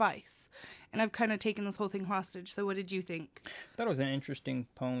Christopher Bice. And I've kind of taken this whole thing hostage, so what did you think? I thought it was an interesting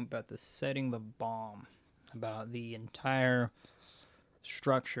poem about the setting of the bomb, about the entire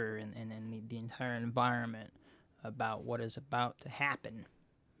structure and the entire environment, about what is about to happen,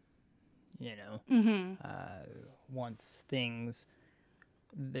 you know, once things,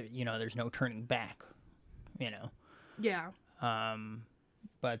 you know, there's no turning back, you know. Yeah.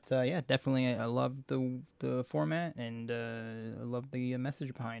 But yeah, definitely I love the format, and I love the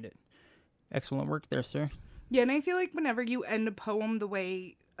message behind it. Excellent work there, sir. Yeah, and I feel like whenever you end a poem the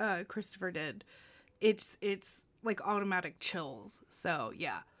way Christopher did, it's like automatic chills. So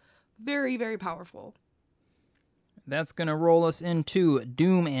yeah, very, very powerful. That's going to roll us into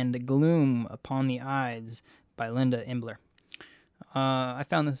Doom and Gloom Upon the Ides by Linda Imbler. I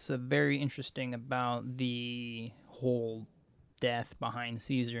found this very interesting about the whole death behind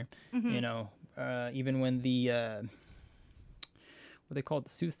Caesar. Mm-hmm. You know, even when the what they called, the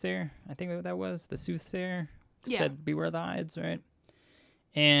soothsayer, I think that was the soothsayer, said beware the Ides, right?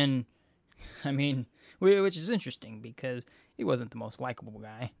 And I mean, which is interesting because he wasn't the most likable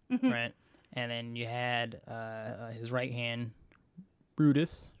guy, right? And then you had his right hand,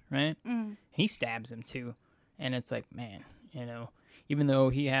 Brutus, right? He stabs him too, and it's like, man, you know, even though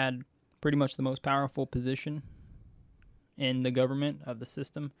he had pretty much the most powerful position in the government of the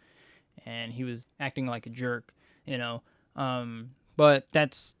system, and he was acting like a jerk, you know. But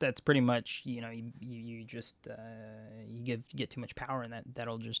that's pretty much, you know, you just you get too much power, and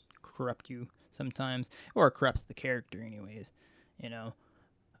that'll just corrupt you sometimes, or it corrupts the character anyways, you know.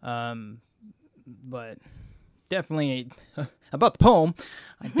 But definitely about the poem,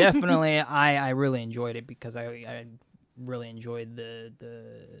 I really enjoyed it because I really enjoyed the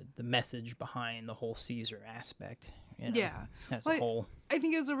message behind the whole Caesar aspect. You know, as a whole. I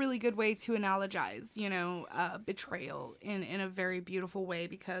think it was a really good way to analogize, you know, betrayal in a very beautiful way,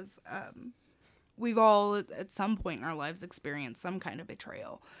 because we've all at some point in our lives experienced some kind of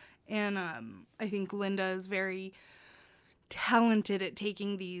betrayal. And I think Linda is very talented at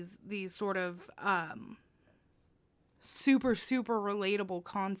taking these sort of super relatable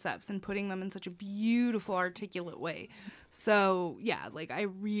concepts and putting them in such a beautiful, articulate way. So yeah, like I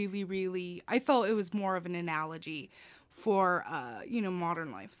really I felt it was more of an analogy for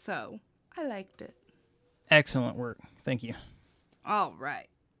modern life. So I liked it. Excellent work. Thank you. All right.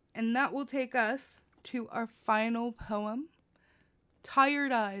 And that will take us to our final poem,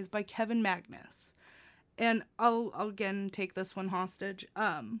 Tired Eyes by Kevin Magnus. And I'll again take this one hostage.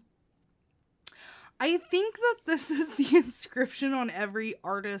 I think that this is the inscription on every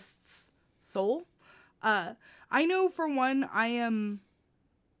artist's soul. I know for one, I am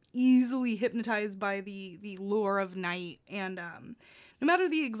easily hypnotized by the lure of night, and no matter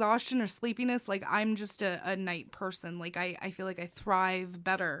the exhaustion or sleepiness, like I'm just a night person. Like I feel like I thrive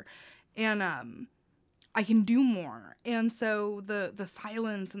better, and I can do more. And so the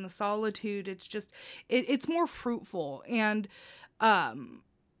silence and the solitude, it's just it's more fruitful, and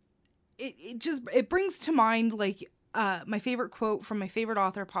it brings to mind like my favorite quote from my favorite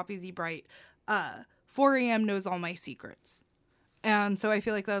author, Poppy Z. Brite, 4 a.m. knows all my secrets. And so I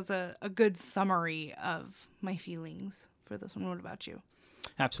feel like that was a good summary of my feelings for this one. What about you?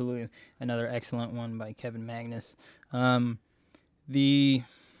 Absolutely. Another excellent one by Kevin Magnus. The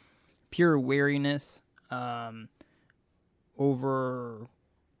pure weariness over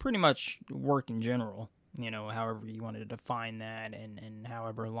pretty much work in general, however you want to define that, and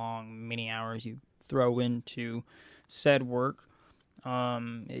however long, many hours you throw into said work.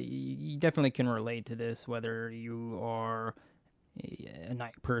 You definitely can relate to this, whether you are a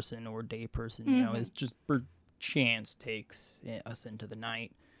night person or day person. It's just chance takes us into the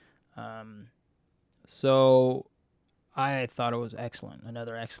night. So I thought it was excellent.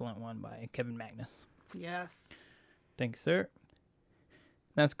 Another excellent one by Kevin Magnus. Yes. Thanks, sir.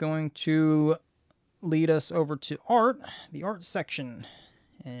 That's going to lead us over to the art section.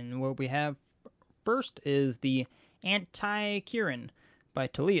 And what we have first is the Anti-Kieran by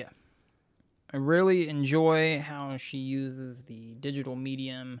Talia. I really enjoy how she uses the digital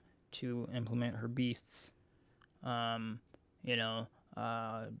medium to implement her beasts. The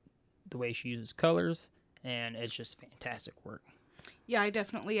way she uses colors, and it's just fantastic work. Yeah, I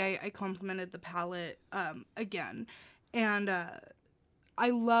complimented the palette again, and I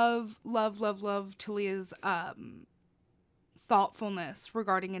love Talia's thoughtfulness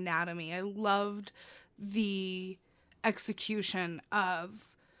regarding anatomy. I loved the execution of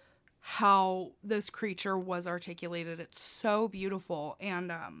how this creature was articulated. It's so beautiful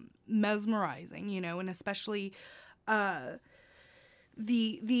and mesmerizing, and especially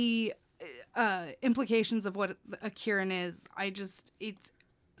the implications of what a Kieran is. It's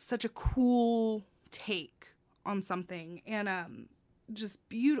such a cool take on something, and just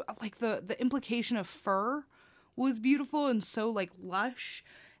beautiful. Like the implication of fur was beautiful and so like lush,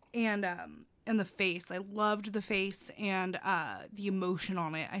 and the face. I loved the face and the emotion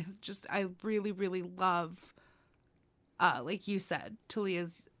on it. I really love, like you said,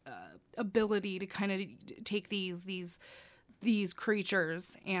 Talia's ability to kind of take these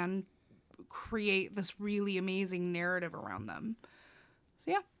creatures and create this really amazing narrative around them.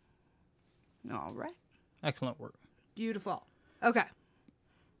 So yeah. All right. Excellent work. Beautiful. Okay.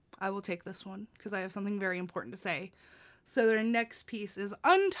 I will take this one because I have something very important to say. So their next piece is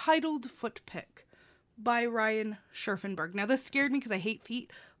Untitled Footpick by Ryan Scherfenberg. Now this scared me because I hate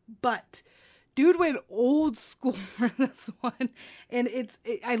feet, but dude went old school for this one, and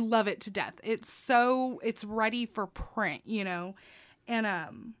I love it to death. It's ready for print, and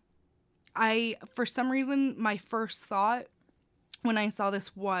I, for some reason, my first thought when I saw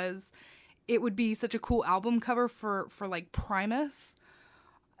this was it would be such a cool album cover for like Primus,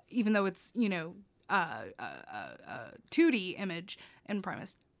 even though it's 2D image, and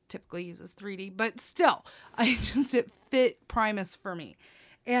Primus typically uses 3D, but still, it fit Primus for me.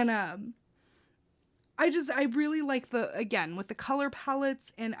 And I really like with the color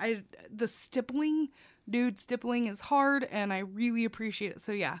palettes, and the stippling. Dude, stippling is hard, and I really appreciate it.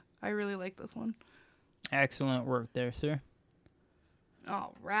 So yeah, I really like this one. Excellent work there, sir.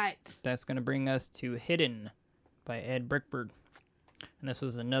 All right. That's going to bring us to Hidden by Ed Brickberg. And this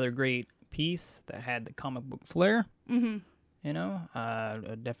was another great piece that had the comic book flair. Mm-hmm. I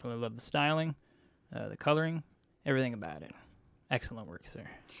definitely love the styling, the coloring, everything about it. Excellent work, sir.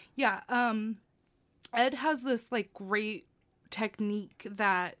 Yeah. Ed has this like great technique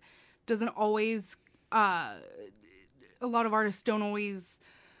that doesn't always, a lot of artists don't always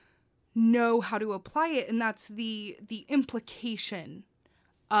know how to apply it. And that's the implication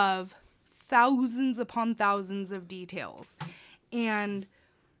of thousands upon thousands of details. And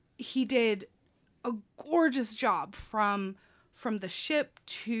he did a gorgeous job from the ship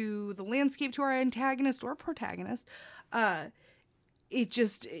to the landscape to our antagonist or protagonist.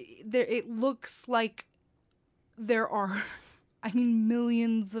 It looks like there are, I mean,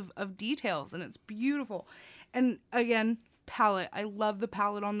 millions of details, and it's beautiful. And again, palette. I love the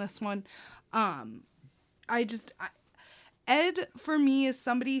palette on this one. Ed, for me, is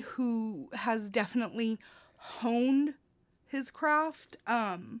somebody who has definitely honed his craft.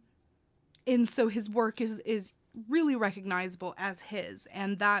 And so his work is really recognizable as his.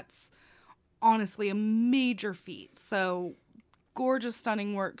 And that's honestly a major feat. So gorgeous,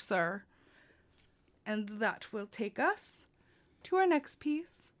 stunning work, sir. And that will take us to our next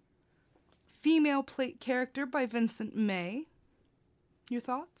piece. Female plate character by Vincent May. Your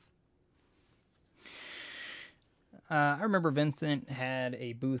thoughts? I remember Vincent had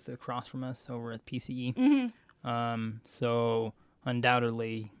a booth across from us over at PCE. Mm-hmm. So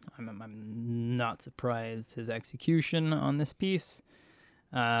undoubtedly, I'm not surprised his execution on this piece.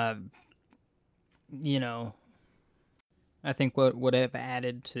 You know, I think what would have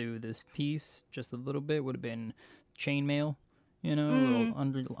added to this piece just a little bit would have been chainmail. You know, a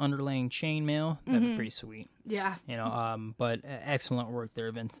little underlaying chainmail. That'd be pretty sweet. Yeah. You know, but excellent work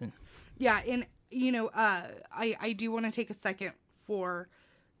there, Vincent. Yeah, and you know, I do want to take a second for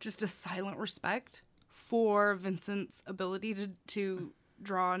just a silent respect for Vincent's ability to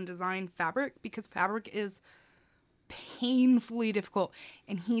draw and design fabric, because fabric is painfully difficult,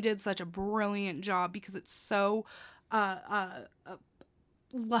 and he did such a brilliant job because it's so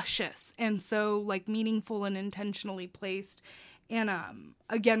luscious and so like meaningful and intentionally placed. And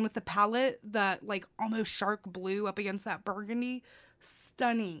again, with the palette, that like almost shark blue up against that burgundy,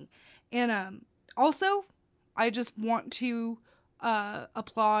 stunning. And also, I just want to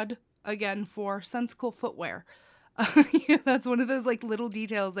applaud again for Sensical footwear. You know, that's one of those like little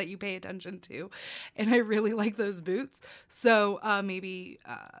details that you pay attention to, and I really like those boots. So maybe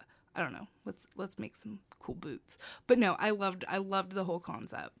I don't know. Let's make some cool boots. But no, I loved the whole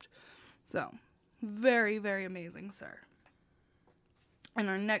concept. So very, very amazing, sir. And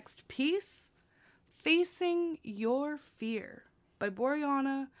our next piece, Facing Your Fear by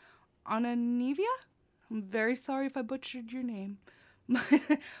Boriana Ananivia. I'm very sorry if I butchered your name.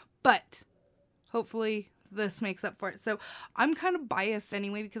 But hopefully this makes up for it. So I'm kind of biased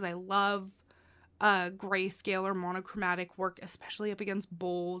anyway because I love grayscale or monochromatic work, especially up against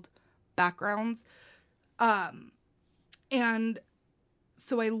bold backgrounds. And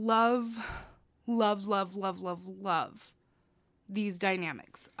so I love these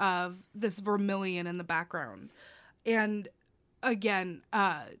dynamics of this vermilion in the background. And again,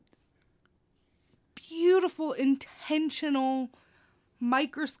 beautiful, intentional,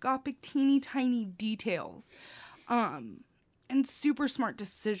 microscopic, teeny tiny details, and super smart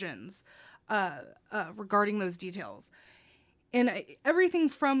decisions regarding those details. And everything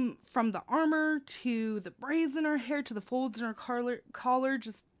from the armor to the braids in her hair to the folds in her collar,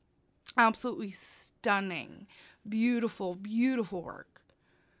 just absolutely stunning. Beautiful, beautiful work.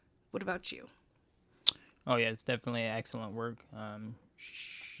 What about you? Oh yeah, it's definitely excellent work.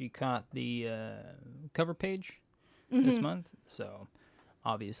 She caught the cover page this month, so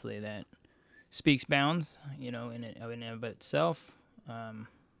obviously that speaks bounds, you know, in and of itself.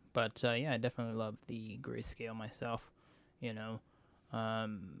 But yeah, I definitely love the grayscale myself. You know,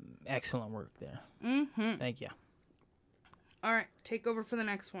 excellent work there. Thank you. All right, take over for the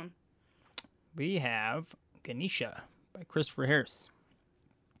next one. We have Ganesha by Christopher Harris.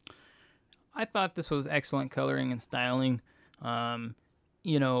 I thought this was excellent coloring and styling.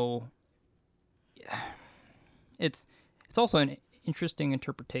 You know, it's also an interesting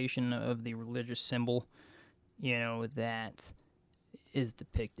interpretation of the religious symbol, you know, that is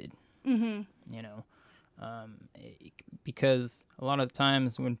depicted. You know, because a lot of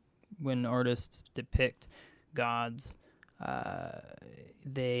times when artists depict gods,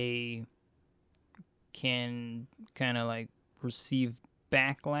 they can kind of like receive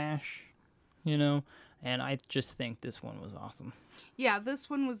backlash, you know, and I just think this one was awesome. Yeah, this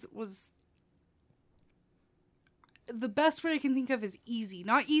one was the best word I can think of is easy.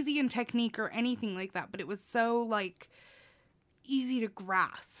 Not easy in technique or anything like that, but it was so like easy to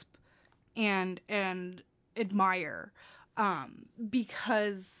grasp and admire,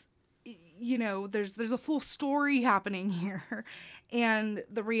 because you know there's a full story happening here, and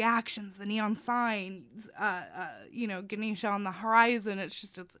the reactions, the neon signs, you know, Ganesha on the horizon,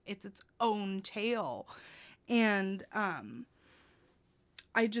 it's its own tale. And I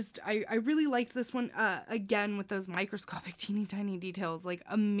really liked this one, again, with those microscopic teeny tiny details, like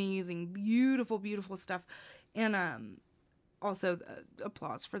amazing, beautiful stuff. And also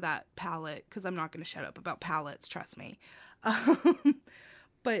applause for that palette, because I'm not going to shut up about palettes, trust me.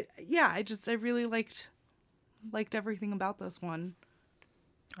 But yeah, I really liked everything about this one.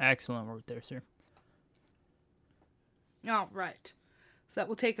 Excellent work there, sir. All right. So that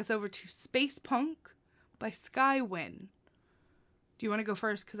will take us over to Space Punk by Skywin. Do you want to go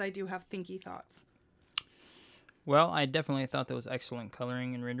first? Because I do have thinky thoughts. Well, I definitely thought that was excellent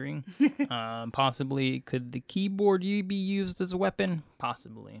coloring and rendering. Possibly, could the keyboard be used as a weapon?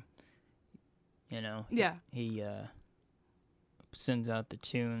 Possibly. You know? Yeah. He sends out the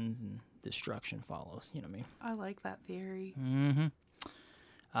tunes and destruction follows. You know what I mean? I like that theory. Mm-hmm.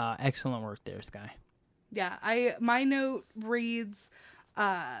 Excellent work there, Sky. Yeah, my note reads,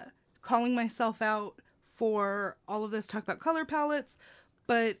 calling myself out for all of this talk about color palettes,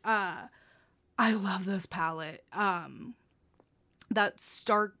 but I love this palette. That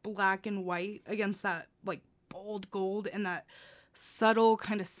stark black and white against that like bold gold and that subtle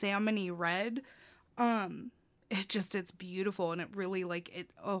kind of salmony red. It's beautiful, and it really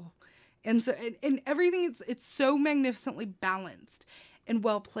and so and everything, it's so magnificently balanced and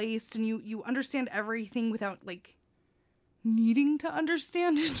well placed, and you understand everything without like needing to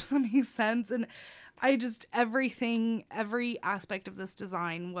understand it. Does that make sense? And every aspect of this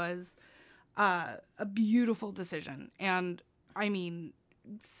design was a beautiful decision, and I mean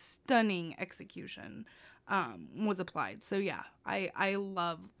stunning execution was applied. So yeah, I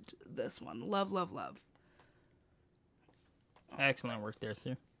loved this one. Love. Excellent work there,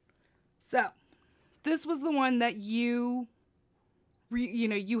 sir. So this was the one that you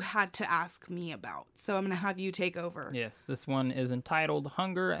had to ask me about. So I'm going to have you take over. Yes, this one is entitled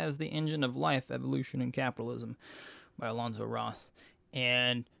Hunger as the Engine of Life, Evolution, and Capitalism by Alonzo Ross.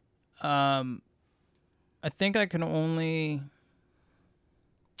 And I think I can only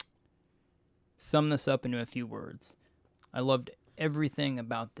sum this up into a few words. I loved everything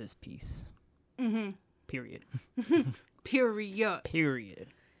about this piece. Mm-hmm. Period. Period.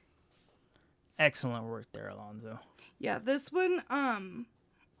 Excellent work there, Alonzo. Yeah, this one,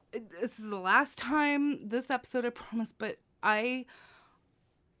 this is the last time this episode, I promise, but I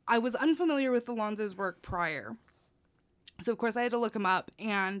was unfamiliar with Alonzo's work prior. So, of course, I had to look him up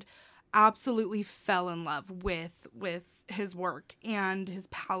and absolutely fell in love with his work and his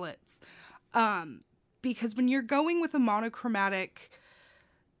palettes. Because when you're going with a monochromatic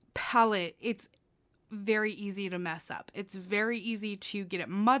palette, it's very easy to mess up. It's very easy to get it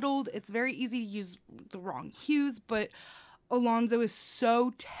muddled. It's very easy to use the wrong hues, but Alonzo is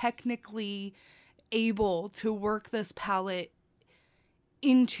so technically able to work this palette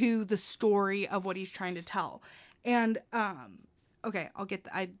into the story of what he's trying to tell. And okay,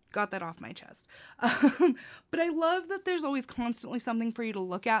 I got that off my chest. But I love that there's always constantly something for you to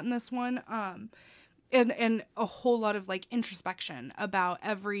look at in this one. And a whole lot of like introspection about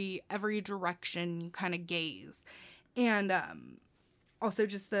every direction you kind of gaze. And also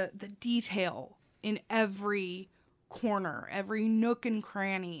just the detail in every corner, every nook and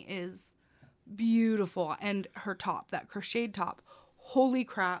cranny is beautiful. And her top, that crocheted top, holy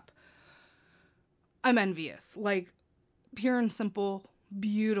crap, I'm envious. Like, pure and simple,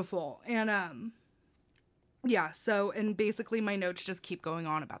 beautiful. And yeah, so, and basically my notes just keep going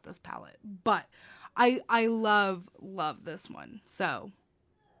on about this palette. But I love this one. So,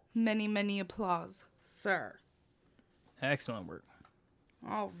 many applause, sir. Excellent work.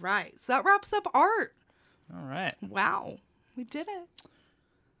 All right. So that wraps up art. All right. Wow. We did it.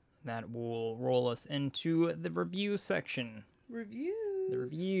 That will roll us into the review section. Reviews. The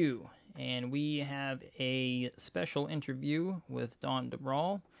review. And we have a special interview with Dawn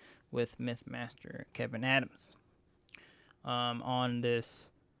DeBrawl with Mythmaster Kevin Adams. On this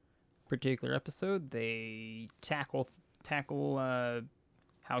particular episode, they tackle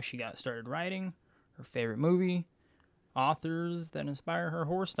how she got started writing, her favorite movie, authors that inspire her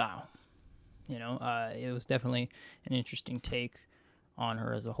horror style. You know, it was definitely an interesting take on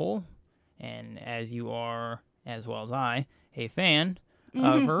her as a whole. And as you are, as well as I, a fan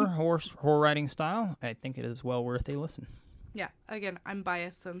of her horror writing style, I think it is well worth a listen. Yeah, again, I'm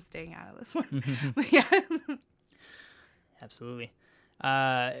biased, so I'm staying out of this one. But yeah. Absolutely.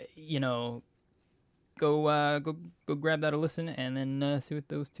 You know, go grab that a listen, and then see what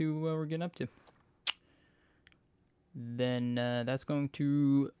those two were getting up to. Then that's going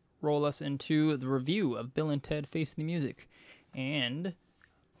to roll us into the review of Bill and Ted Face the Music, and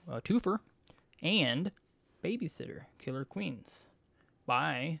Twofer, and Babysitter Killer Queens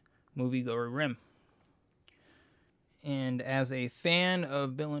by Moviegoer Rim. And as a fan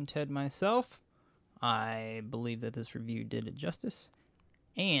of Bill and Ted myself, I believe that this review did it justice.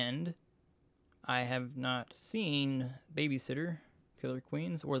 And I have not seen Babysitter, Killer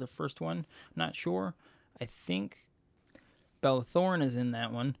Queens, or the first one. Not sure. I think Bella Thorne is in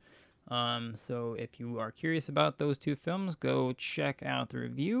that one. So if you are curious about those two films, go check out the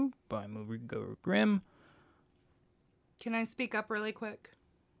review by Moviegoer Grimm. Can I speak up really quick?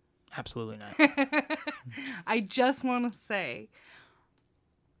 Absolutely not. I just want to say,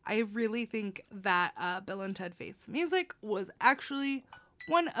 I really think that Bill and Ted Face the Music was actually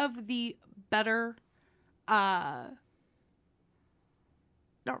one of the better, not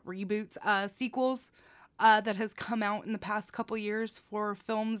reboots, sequels that has come out in the past couple years for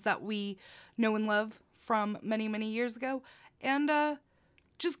films that we know and love from many, many years ago. And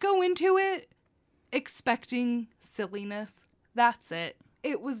just go into it expecting silliness. That's it.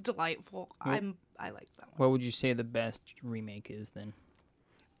 It was delightful. I like that one. What would you say the best remake is then?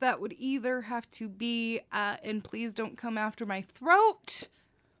 That would either have to be and Please Don't Come After My Throat,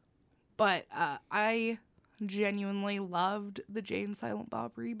 but I genuinely loved the Jay and Silent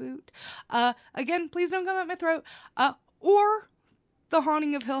Bob reboot. Again, Please Don't Come At My Throat, or The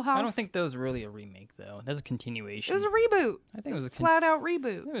Haunting of Hill House. I don't think that was really a remake, though. That's a continuation. It was a reboot. I think it was a flat out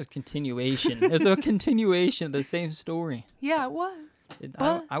reboot. It was continuation. It was a continuation of the same story. Yeah, it was.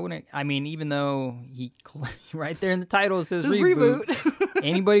 I wouldn't. I mean, even though he right there in the title it says Just reboot.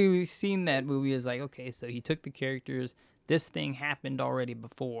 Anybody who's seen that movie is like, okay, so he took the characters. This thing happened already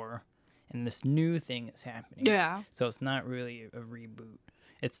before, and this new thing is happening. Yeah. So it's not really a reboot.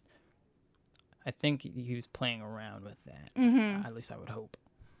 It's. I think he was playing around with that. Mm-hmm. At least I would hope.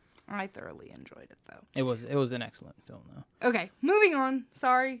 I thoroughly enjoyed it, though. It was an excellent film, though. Okay, moving on.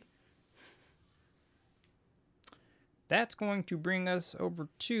 Sorry. That's going to bring us over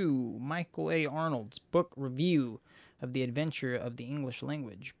to Michael A. Arnold's book review of The Adventure of the English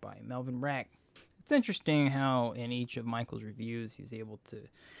Language by Melvin Bragg. It's interesting how in each of Michael's reviews he's able to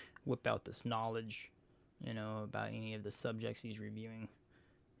whip out this knowledge, about any of the subjects he's reviewing.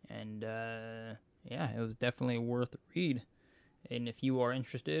 And, yeah, it was definitely worth a read. And if you are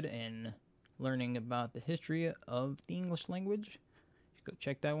interested in learning about the history of the English language, go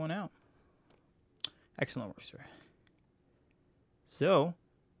check that one out. Excellent work, sir. So,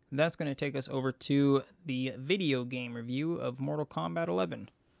 that's going to take us over to the video game review of Mortal Kombat 11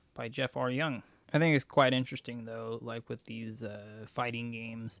 by Jeff R. Young. I think it's quite interesting, though, like with these fighting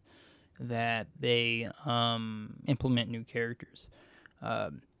games, that they implement new characters.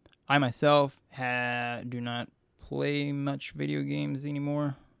 I myself do not play much video games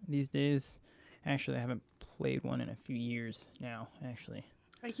anymore these days. Actually, I haven't played one in a few years now, actually.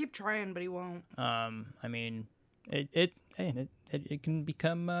 I keep trying, but he won't. I mean, it can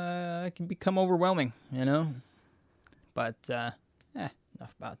become overwhelming, But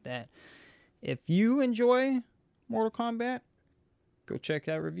enough about that. If you enjoy Mortal Kombat, go check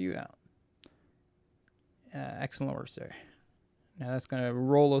that review out. Excellent work, sir. Now that's going to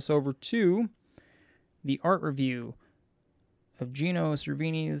roll us over to the art review of Gino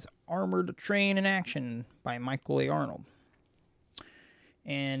Cervini's Armored Train in Action by Michael A. Arnold.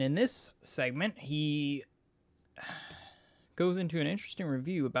 And in this segment, he goes into an interesting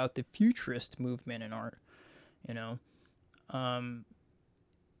review about the futurist movement in art,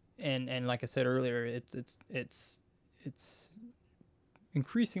 and like I said earlier, it's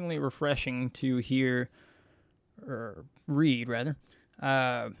increasingly refreshing to hear or read rather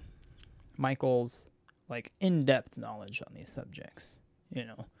Michael's in-depth knowledge on these subjects.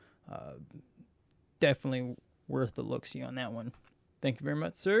 Definitely worth the look-see on that one. Thank you very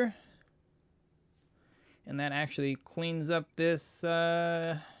much, sir. And that actually cleans up this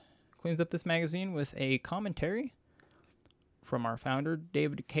magazine with a commentary from our founder,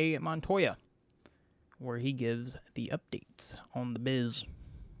 David K. Montoya, where he gives the updates on the biz.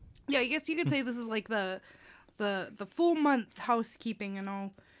 Yeah, I guess you could say this is like the full month housekeeping and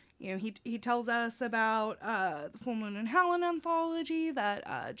all. He tells us about the Full Moon and Howlin' anthology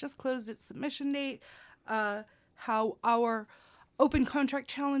that just closed its submission date, how our Open Contract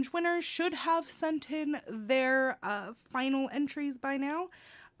Challenge winners should have sent in their final entries by now.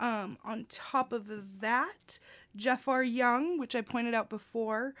 On top of that, Jeff R. Young, which I pointed out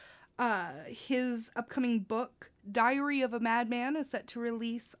before, his upcoming book, Diary of a Madman, is set to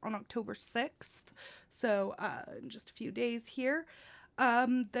release on October 6th. So in just a few days here.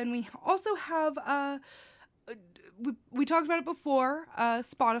 Then we also have, we talked about it before,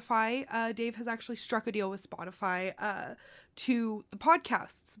 Spotify. Dave has actually struck a deal with Spotify to the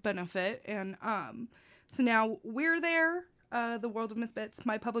podcast's benefit. And so now we're there. The World of Myth Bits,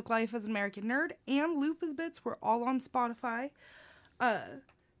 My Public Life as an American Nerd, and Lupa's Bits were all on Spotify.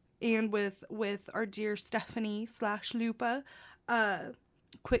 And with our dear Stephanie /Lupa.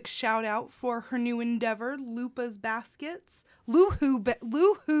 quick shout out for her new endeavor, Lupa's Baskets.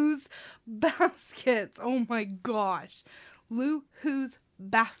 Luhu's Baskets. Oh my gosh. Luhu's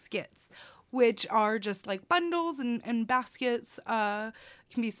Baskets, which are just like bundles and baskets, can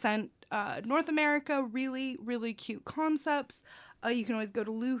be sent North America. Really, really cute concepts. You can always go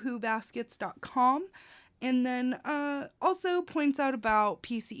to luhubaskets.com. And then also points out about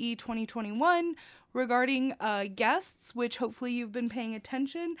PCE 2021 regarding guests, which hopefully you've been paying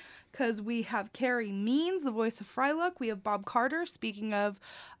attention, because we have Carrie Means, the voice of Frylock. We have Bob Carter, speaking of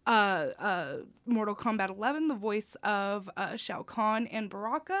Mortal Kombat 11, the voice of Shao Kahn and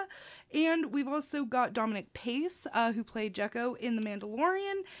Baraka. And we've also got Dominic Pace, who played Gekko in The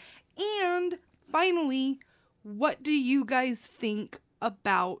Mandalorian. And finally, what do you guys think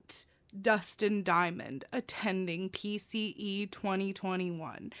about Dustin Diamond attending PCE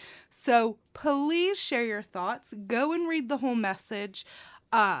 2021? So please share your thoughts. Go and read the whole message.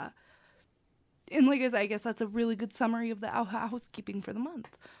 And like I said, I guess that's a really good summary of the housekeeping for the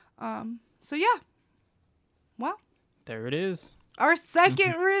month. So yeah. Well, there it is. Our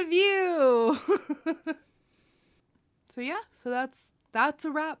second review. So yeah, so that's a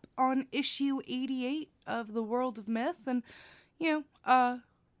wrap on issue 88 of The World of Myth. And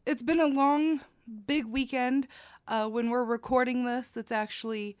it's been a long, big weekend. When we're recording this, it's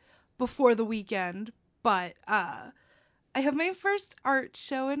actually before the weekend. But I have my first art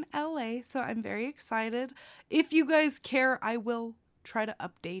show in LA, so I'm very excited. If you guys care, I will try to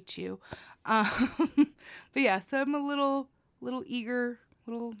update you. But yeah, so I'm a little eager,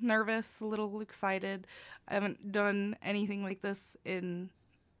 a little nervous, a little excited. I haven't done anything like this in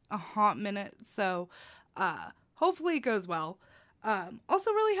a hot minute, so hopefully it goes well.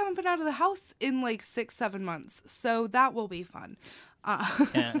 Also really haven't been out of the house in like 6-7 months, so that will be fun.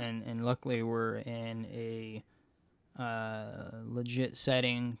 And luckily we're in a legit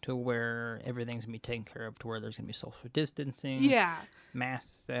setting to where everything's gonna be taken care of, to where there's gonna be social distancing,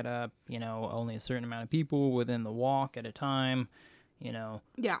 masks set up, only a certain amount of people within the walk at a time,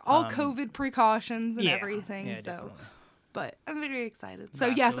 all COVID precautions and everything. So definitely. But I'm very excited. So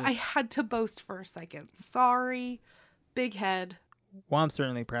yes, I had to boast for a second. Sorry, big head. Well, I'm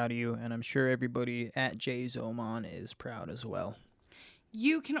certainly proud of you, and I'm sure everybody at JZomon is proud as well.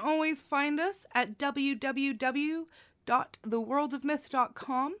 You can always find us at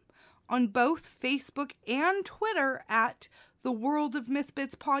www.theworldofmyth.com, on both Facebook and Twitter at The World of Myth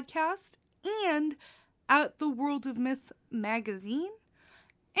Bits Podcast, and at The World of Myth Magazine,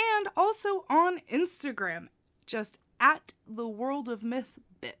 and also on Instagram, just at The World of Myth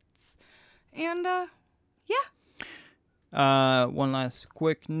Bits. And one last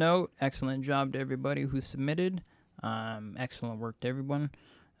quick note. Excellent job to everybody who submitted. Excellent work to everyone.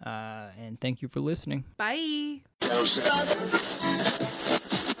 And thank you for listening. Bye.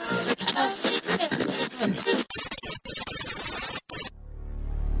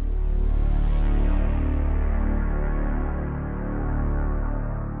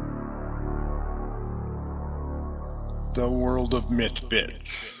 The World of Myth Bits.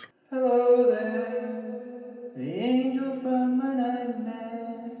 Hello there, the angel from my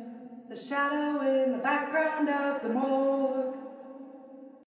nightmare, the shadow in the background of the morning.